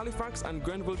 and Halifax and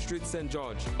Grenville Street, St.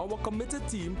 George. Our committed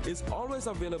team is always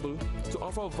available to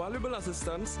offer valuable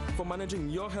assistance for managing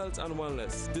your health and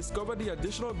wellness. Discover the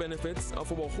additional benefits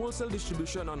of our wholesale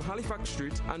distribution on Halifax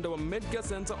Street and our Medcare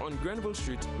Center on Grenville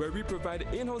Street, where we provide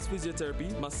in-house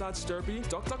physiotherapy, massage therapy,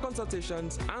 doctor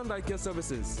consultations, and eye care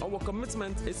services. Our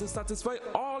commitment is to satisfy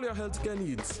all your healthcare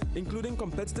needs, including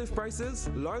competitive prices,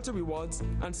 loyalty rewards,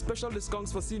 and special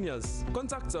discounts for seniors.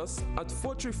 Contact us at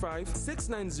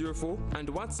 435-6904 and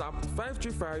WhatsApp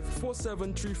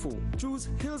 535-4734. Choose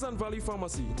Hills and Valley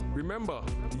Pharmacy. Remember,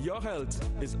 your health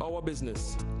is our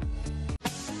business.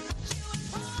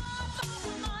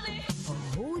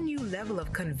 Level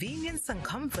of convenience and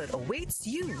comfort awaits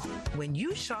you when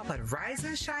you shop at Rise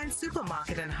and Shine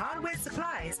Supermarket and Hardware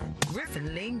Supplies,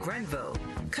 Griffin Lane, Grenville.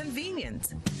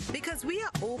 Convenient, because we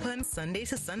are open Sunday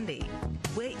to Sunday.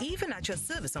 We're even at your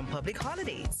service on public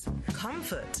holidays.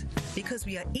 Comfort, because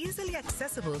we are easily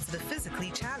accessible to the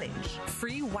physically challenged.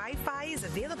 Free Wi-Fi is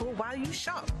available while you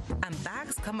shop, and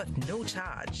bags come at no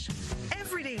charge.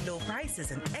 Everyday low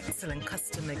prices and excellent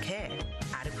customer care.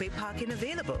 Adequate parking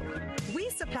available. We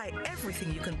supply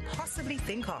everything you can possibly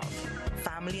think of.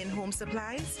 Family and home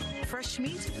supplies, fresh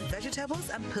meat, vegetables,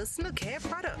 and personal care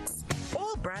products.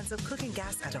 All brands of cooking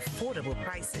gas at affordable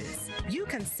prices. You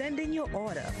can send in your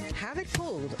order, have it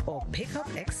pulled, or pick up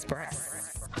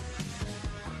express.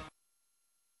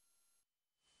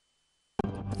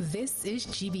 This is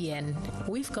GBN.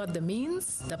 We've got the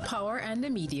means, the power, and the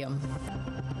medium.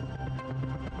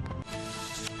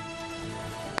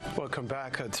 Welcome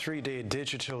back. A 3-day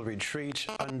digital retreat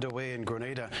underway in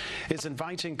Grenada is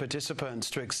inviting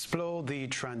participants to explore the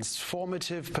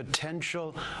transformative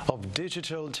potential of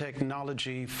digital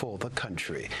technology for the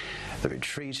country. The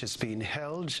retreat is being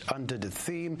held under the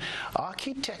theme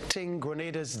Architecting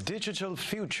Grenada's Digital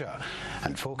Future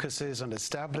and focuses on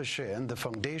establishing the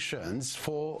foundations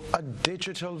for a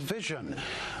digital vision,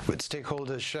 with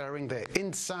stakeholders sharing their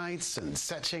insights and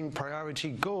setting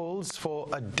priority goals for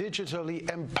a digitally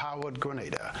empowered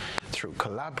Grenada through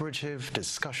collaborative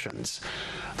discussions.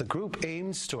 The group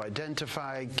aims to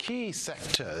identify key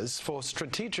sectors for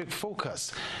strategic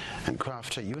focus and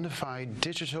craft a unified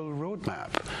digital roadmap.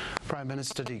 Prime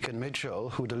Minister Deacon Mitchell,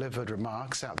 who delivered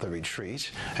remarks at the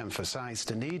retreat, emphasized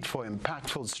the need for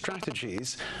impactful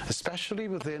strategies, especially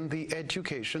within the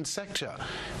education sector.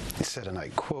 He said, and I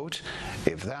quote,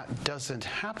 "If that doesn't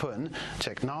happen,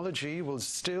 technology will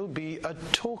still be a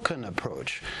token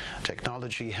approach.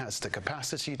 Technology has the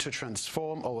capacity to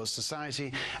transform our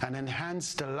society and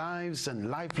enhance the lives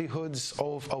and livelihoods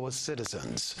of our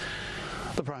citizens."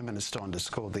 The Prime Minister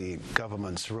underscored the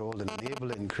government's role in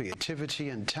enabling creativity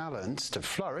and talent to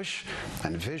flourish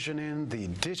and visioning the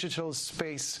digital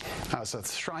space as a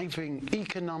thriving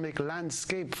economic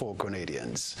landscape for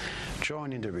Grenadians.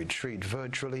 Joining the retreat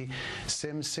virtually,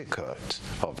 Sim Sikert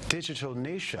of Digital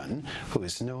Nation, who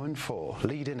is known for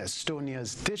leading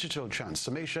Estonia's digital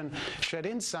transformation, shared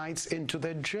insights into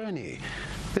their journey.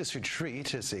 This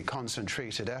retreat is a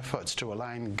concentrated effort to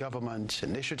align government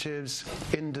initiatives,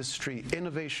 industry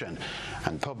innovation,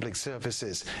 and public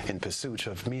services in pursuit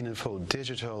of meaningful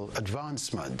digital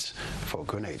advancement for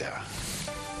Grenada.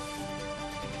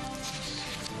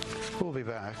 We'll be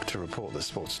back to report the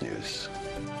sports news.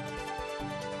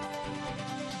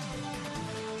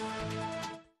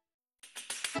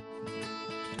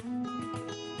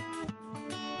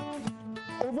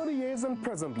 Over the years and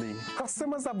presently,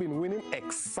 customers have been winning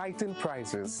exciting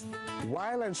prizes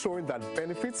while ensuring that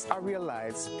benefits are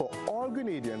realized for all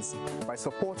Grenadians by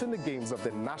supporting the games of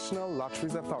the National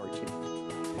Lotteries Authority.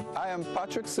 I am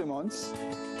Patrick Simmons,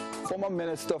 former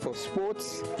Minister for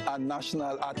Sports and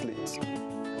National Athlete.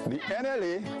 The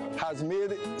NLA has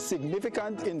made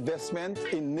significant investment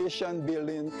in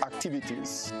nation-building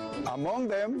activities. Among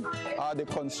them are the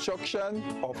construction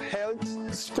of health,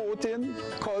 sporting,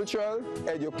 cultural,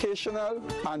 educational,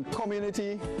 and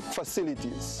community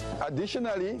facilities.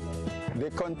 Additionally,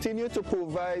 they continue to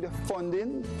provide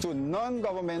funding to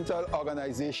non-governmental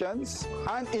organizations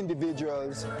and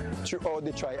individuals throughout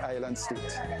the Tri-Island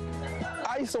state.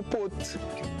 I support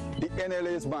the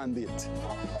NLA's mandate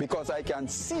because I can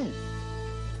see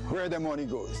where the money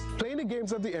goes. Playing the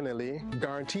games of the NLA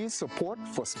guarantees support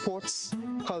for sports,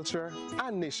 culture,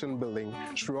 and nation building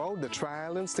throughout the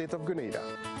Tri-Island state of Grenada.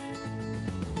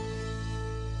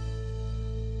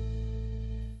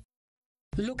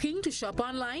 Looking to shop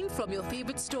online from your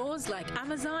favorite stores like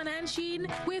Amazon and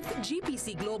Shein? With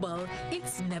GPC Global,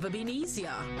 it's never been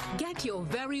easier. Get your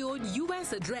very own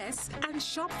US address and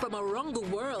shop from around the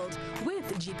world.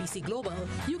 With GPC Global,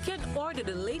 you can order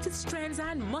the latest trends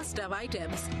and must-have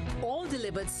items, all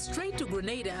delivered straight to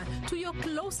Grenada to your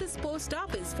closest post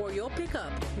office for your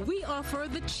pickup. We offer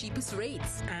the cheapest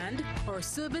rates, and our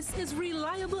service is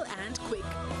reliable and quick.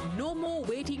 No more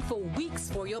waiting for weeks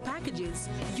for your packages.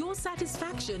 Your satisfaction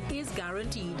is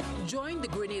guaranteed. Join the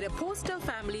Grenada Postal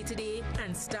family today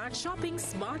and start shopping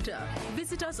smarter.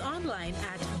 Visit us online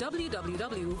at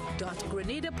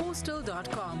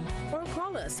www.grenadapostal.com or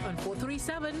call us on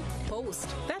 437-POST.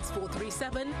 That's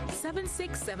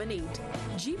 437-7678.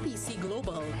 GPC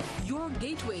Global, your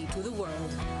gateway to the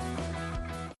world.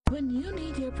 When you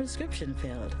need your prescription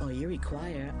filled or you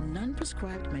require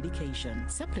non-prescribed medication,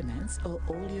 supplements, or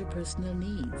all your personal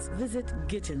needs, visit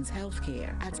Gittins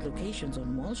Healthcare at locations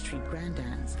on Wall Street, Grand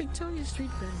Anse, Victoria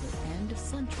Street, Granville, and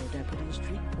Central Deputy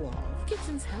Street, Wall.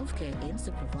 Gittins Healthcare aims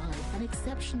to provide an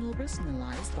exceptional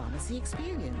personalized pharmacy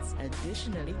experience.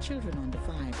 Additionally, children under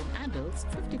 5 and adults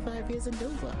 55 years and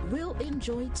over will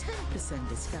enjoy 10%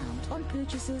 discount on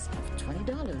purchases of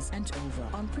 $20 and over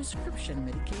on prescription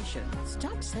medication.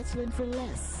 Stop settling for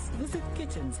less. Visit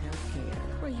Gittins Healthcare,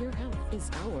 where your health is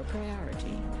our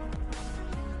priority.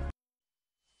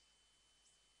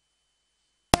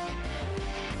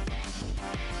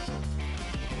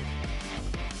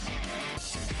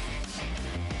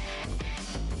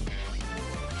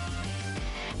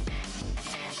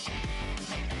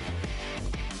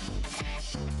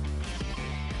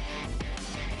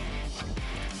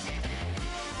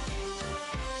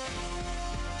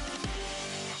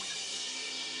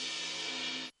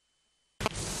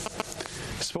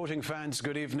 Sporting fans,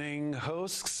 good evening.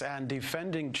 Hosts and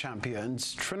defending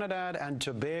champions Trinidad and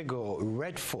Tobago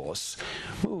Red Force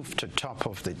moved to top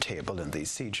of the table in the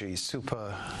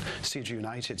CG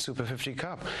United Super 50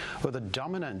 Cup with a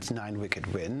dominant 9-wicket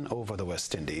win over the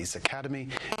West Indies Academy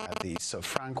at the Sir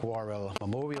Frank Worrell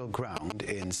Memorial Ground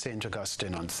in St.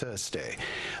 Augustine on Thursday.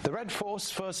 The Red Force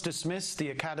first dismissed the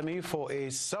Academy for a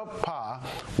subpar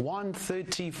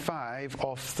 135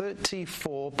 of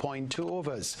 34.2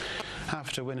 overs.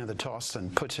 After winning the toss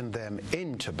and putting them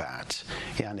into bat,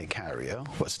 Yannick Harrier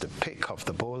was the pick of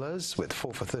the bowlers with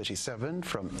 4 for 37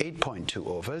 from 8.2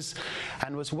 overs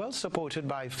and was well supported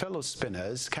by fellow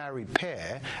spinners Carrie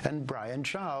Pear and Brian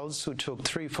Charles, who took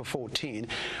 3 for 14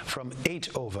 from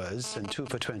 8 overs and 2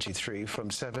 for 23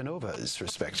 from 7 overs,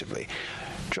 respectively.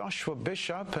 Joshua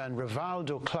Bishop and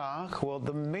Rivaldo Clark were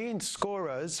the main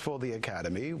scorers for the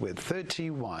Academy with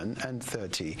 31 and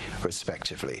 30,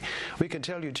 respectively. We can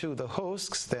tell you, too, the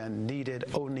hosts then needed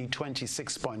only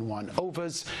 26.1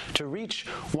 overs to reach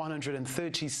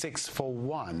 136 for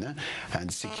 1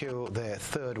 and secure their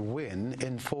third win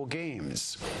in 4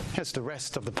 games. Here's the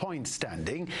rest of the point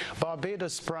standing.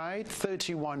 Barbados Pride,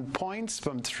 31 points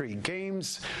from 3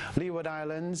 games. Leeward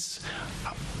Islands,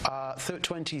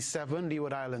 27.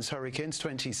 Leeward Islands Hurricanes,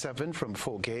 27 from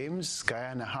 4 games.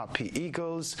 Guyana Happy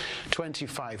Eagles,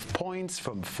 25 points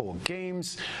from 4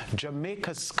 games.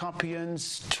 Jamaica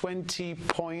Scorpions, 20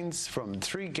 points from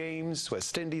 3 games.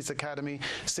 West Indies Academy,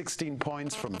 16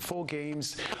 points from 4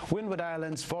 games. Windward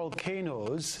Islands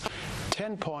Volcanoes,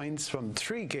 10 points from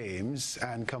 3 games.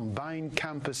 And combined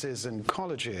campuses and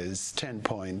colleges, 10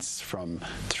 points from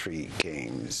 3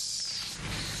 games.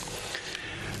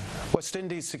 West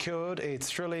Indies secured a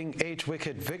thrilling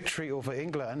 8-wicket victory over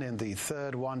England in the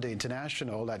third one-day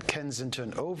international at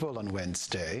Kensington Oval on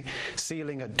Wednesday,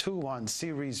 sealing a 2-1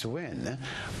 series win.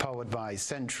 Powered by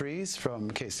centuries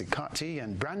from Casey Carty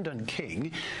and Brandon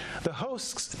King, the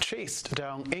hosts chased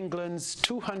down England's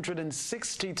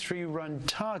 263-run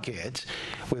target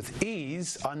with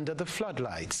ease under the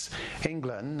floodlights.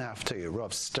 England, after a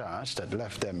rough start that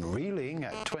left them reeling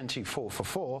at 24 for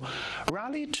 4,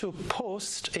 rallied to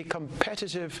post a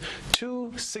competitive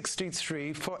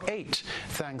 263 for 8,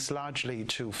 thanks largely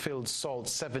to Phil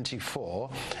Salt's 74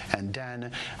 and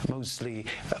Dan Mosley's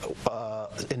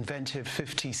inventive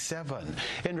 57.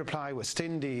 In reply, West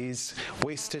Indies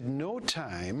wasted no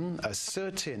time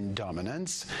asserting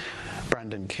dominance.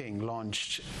 Brandon King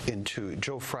launched into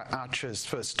Jofra Archer's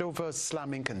first over,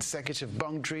 slamming consecutive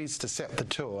boundaries to set the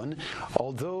tone.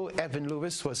 Although Evan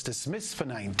Lewis was dismissed for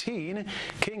 19,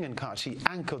 King and Carty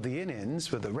anchored the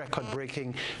innings with a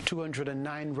record-breaking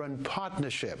 209-run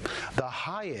partnership, the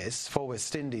highest for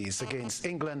West Indies against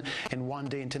England in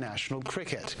one-day international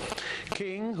cricket.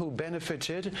 King, who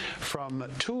benefited from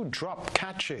 2 drop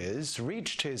catches,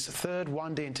 reached his third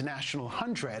one-day international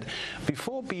 100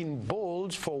 before being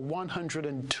bowled for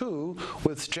 102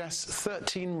 with just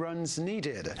 13 runs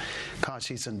needed.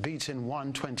 Carty's unbeaten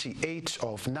 128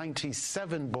 of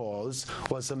 97 balls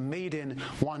was a maiden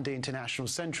one-day international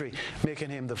century, making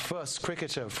him the first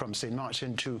cricketer from St.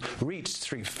 Martin to reach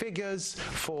 3 figures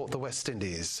for the West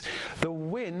Indies. The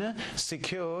win,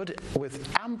 secured with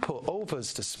ample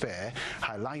overs to spare,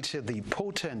 highlighted the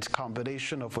potent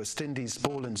combination of West Indies'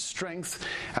 bowling strength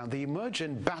and the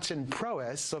emergent batting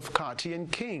prowess of Carty and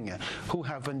King, who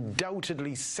have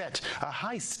undoubtedly set a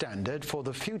high standard for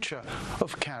the future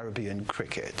of Caribbean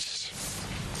cricket.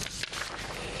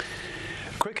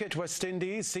 Cricket West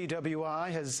Indies,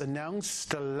 CWI, has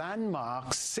announced a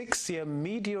landmark 6-year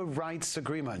media rights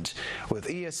agreement with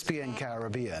ESPN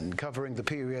Caribbean covering the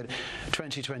period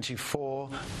 2024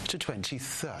 to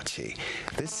 2030.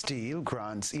 This deal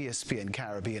grants ESPN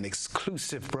Caribbean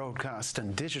exclusive broadcast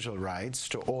and digital rights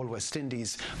to all West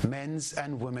Indies men's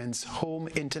and women's home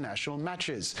international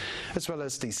matches, as well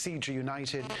as the CG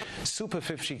United Super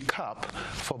 50 Cup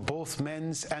for both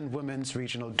men's and women's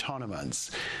regional tournaments.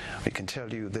 We can tell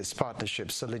you this partnership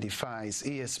solidifies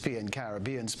ESPN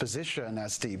Caribbean's position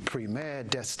as the premier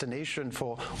destination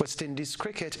for West Indies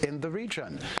cricket in the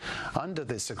region. Under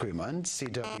this agreement,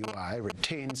 CWI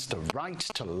retains the right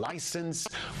to license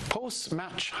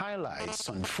post-match highlights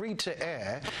on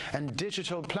free-to-air and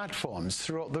digital platforms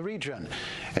throughout the region,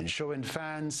 ensuring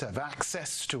fans have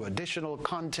access to additional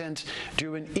content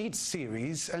during each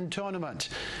series and tournament.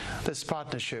 This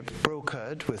partnership,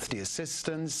 brokered with the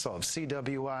assistance of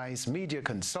CWI's media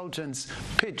consultants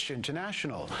Pitch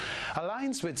International,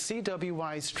 aligns with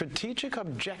CWI's strategic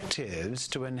objectives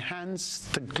to enhance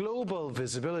the global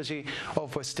visibility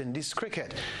of West Indies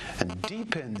cricket and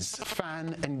deepens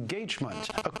fan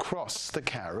engagement across the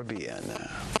Caribbean.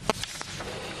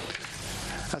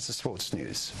 That's the sports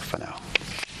news for now.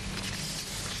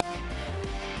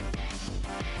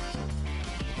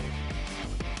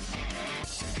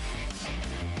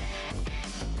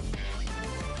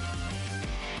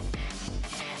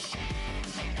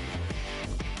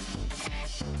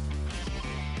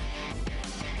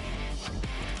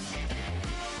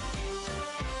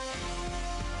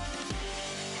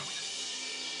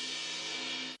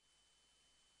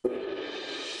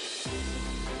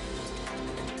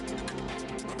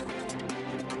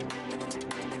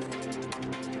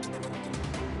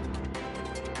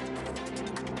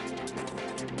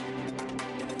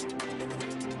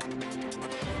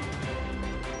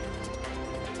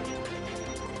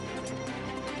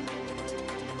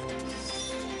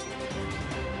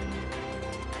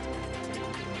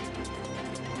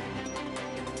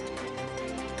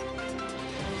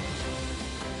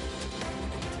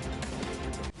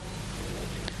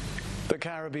 The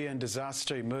Caribbean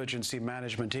Disaster Emergency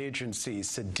Management Agency,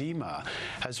 SEDEMA,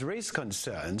 has raised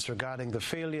concerns regarding the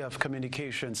failure of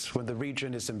communications when the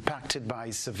region is impacted by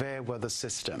severe weather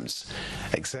systems.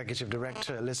 Executive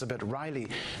Director Elizabeth Riley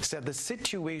said the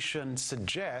situation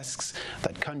suggests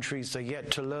that countries are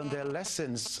yet to learn their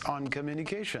lessons on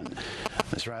communication.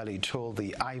 Ms. Riley told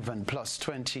the Ivan Plus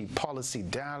 20 policy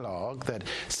dialogue that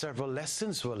several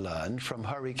lessons were learned from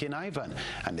Hurricane Ivan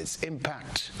and its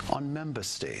impact on member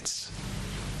states.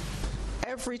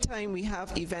 Every time we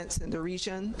have events in the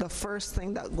region, the first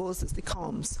thing that goes is the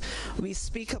comms. We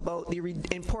speak about the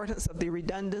importance of the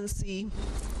redundancy.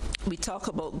 We talk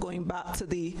about going back to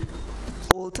the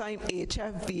old-time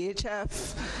HF,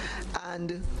 VHF,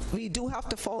 and we do have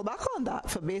to fall back on that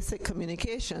for basic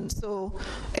communication. So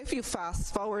if you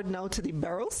fast forward now to the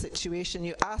Beryl situation,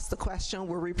 you ask the question,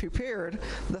 were we prepared?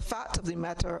 The fact of the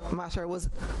matter was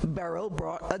Beryl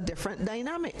brought a different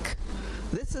dynamic.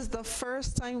 This is the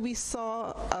first time we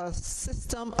saw a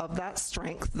system of that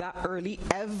strength that early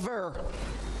ever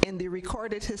in the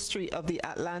recorded history of the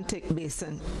Atlantic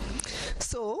Basin.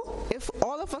 So if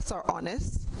all of us are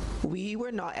honest, we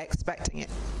were not expecting it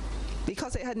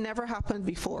because it had never happened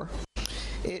before.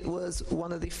 It was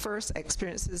one of the first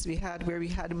experiences we had where we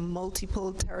had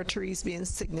multiple territories being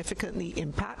significantly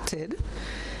impacted,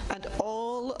 and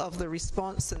all of the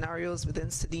response scenarios within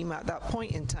SEDEMA at that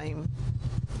point in time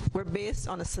were based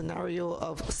on a scenario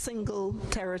of single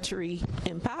territory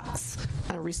impacts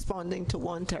and responding to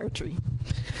one territory.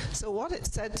 So what it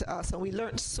said to us, and we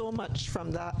learned so much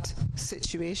from that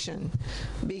situation,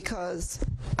 because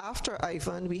after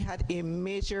Ivan, we had a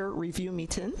major review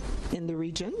meeting in the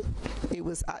region. It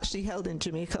was actually held in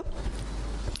Jamaica,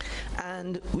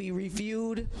 and we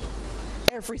reviewed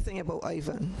everything about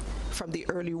Ivan, from the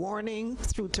early warning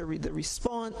through to the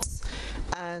response,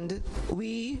 and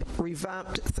we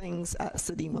revamped things at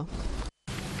SEDEMA.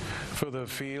 Further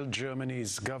afield,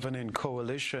 Germany's governing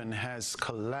coalition has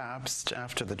collapsed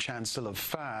after the Chancellor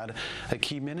fired a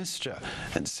key minister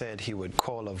and said he would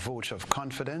call a vote of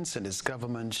confidence in his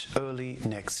government early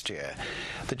next year.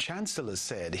 The Chancellor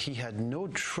said he had no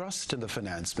trust in the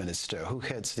finance minister, who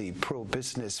heads the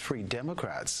pro-business Free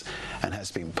Democrats and has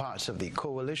been part of the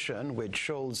coalition with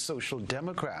Scholz's Social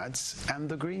Democrats and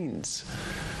the Greens.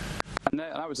 And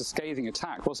that was a scathing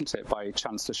attack, wasn't it, by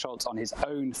Chancellor Scholz on his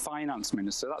own finance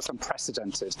minister. That's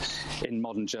unprecedented in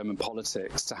modern German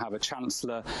politics, to have a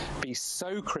chancellor be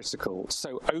so critical,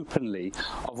 so openly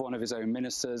of one of his own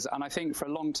ministers. And I think for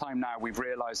a long time now we've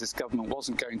realised this government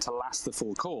wasn't going to last the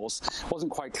full course. It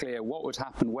wasn't quite clear what would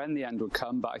happen, when the end would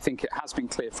come, but I think it has been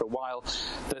clear for a while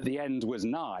that the end was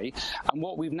nigh. And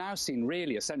what we've now seen,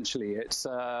 really, essentially, it's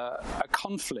a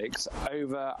conflict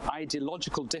over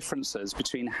ideological differences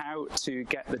between how to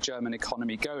get the German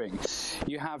economy going.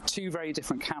 You have two very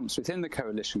different camps within the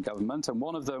coalition government, and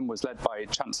one of them was led by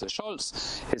Chancellor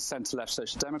Scholz, his centre-left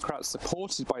Social Democrats,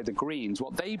 supported by the Greens.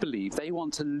 What they believe, they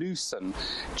want to loosen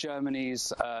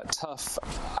Germany's tough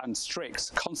and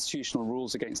strict constitutional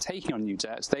rules against taking on new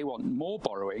debts. They want more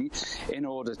borrowing in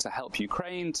order to help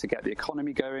Ukraine, to get the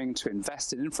economy going, to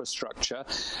invest in infrastructure.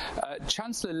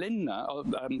 Chancellor Lindner,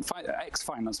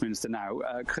 ex-finance minister now,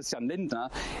 Christian Lindner,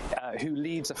 who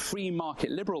leads a free market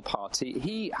liberal party,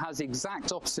 he has the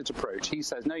exact opposite approach. He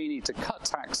says, no, you need to cut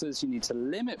taxes, you need to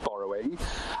limit borrowing,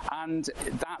 and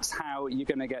that's how you're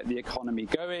going to get the economy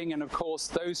going. And of course,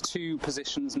 those two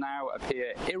positions now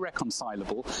appear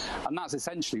irreconcilable, and that's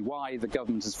essentially why the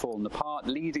government has fallen apart,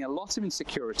 leading a lot of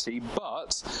insecurity.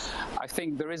 But I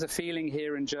think there is a feeling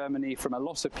here in Germany from a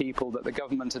lot of people that the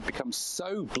government had become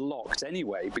so blocked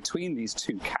anyway between these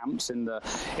two camps in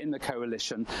the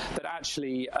coalition that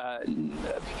actually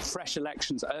fresh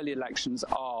elections, early elections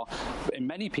are, in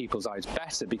many people's eyes,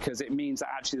 better because it means that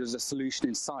actually there's a solution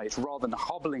in sight rather than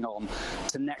hobbling on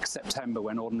to next September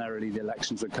when ordinarily the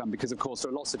elections would come, because of course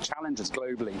there are lots of challenges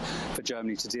globally for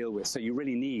Germany to deal with. So you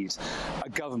really need a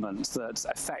government that's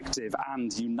effective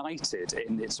and united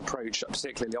in its approach,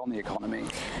 particularly on the economy.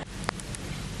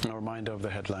 A reminder of the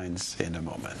headlines in a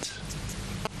moment.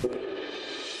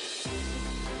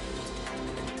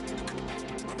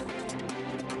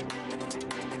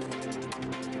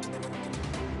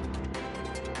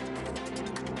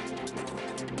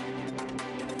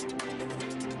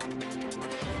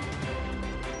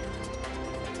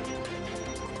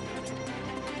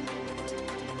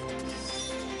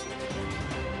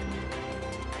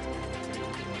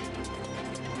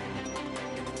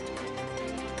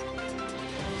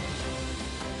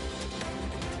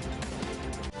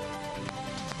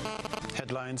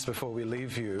 Headlines before we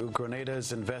leave you.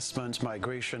 Grenada's Investment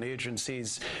Migration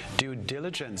Agency's due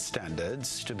diligence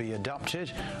standards to be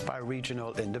adopted by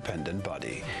regional independent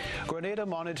body. Grenada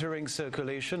monitoring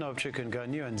circulation of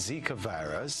chikungunya and Zika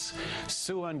virus.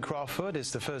 Sue Crawford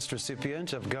is the first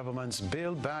recipient of government's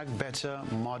Build Back Better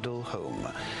model home.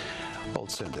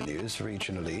 Also in the news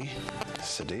regionally,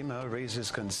 Sedema raises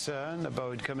concern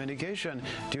about communication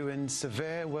during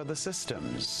severe weather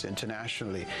systems.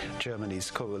 Internationally, Germany's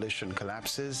coalition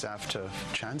collapses after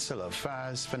Chancellor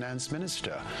fires Finance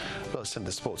Minister. Plus in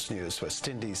the sports news, West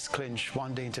Indies clinch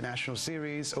one-day international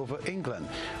series over England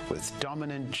with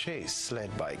dominant chase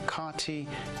led by Carty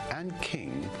and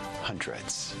King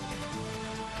hundreds.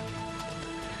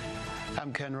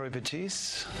 I'm Ken Roy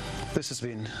Batiste. This has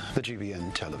been the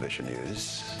GBN Television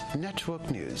News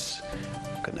Network News.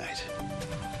 Good night.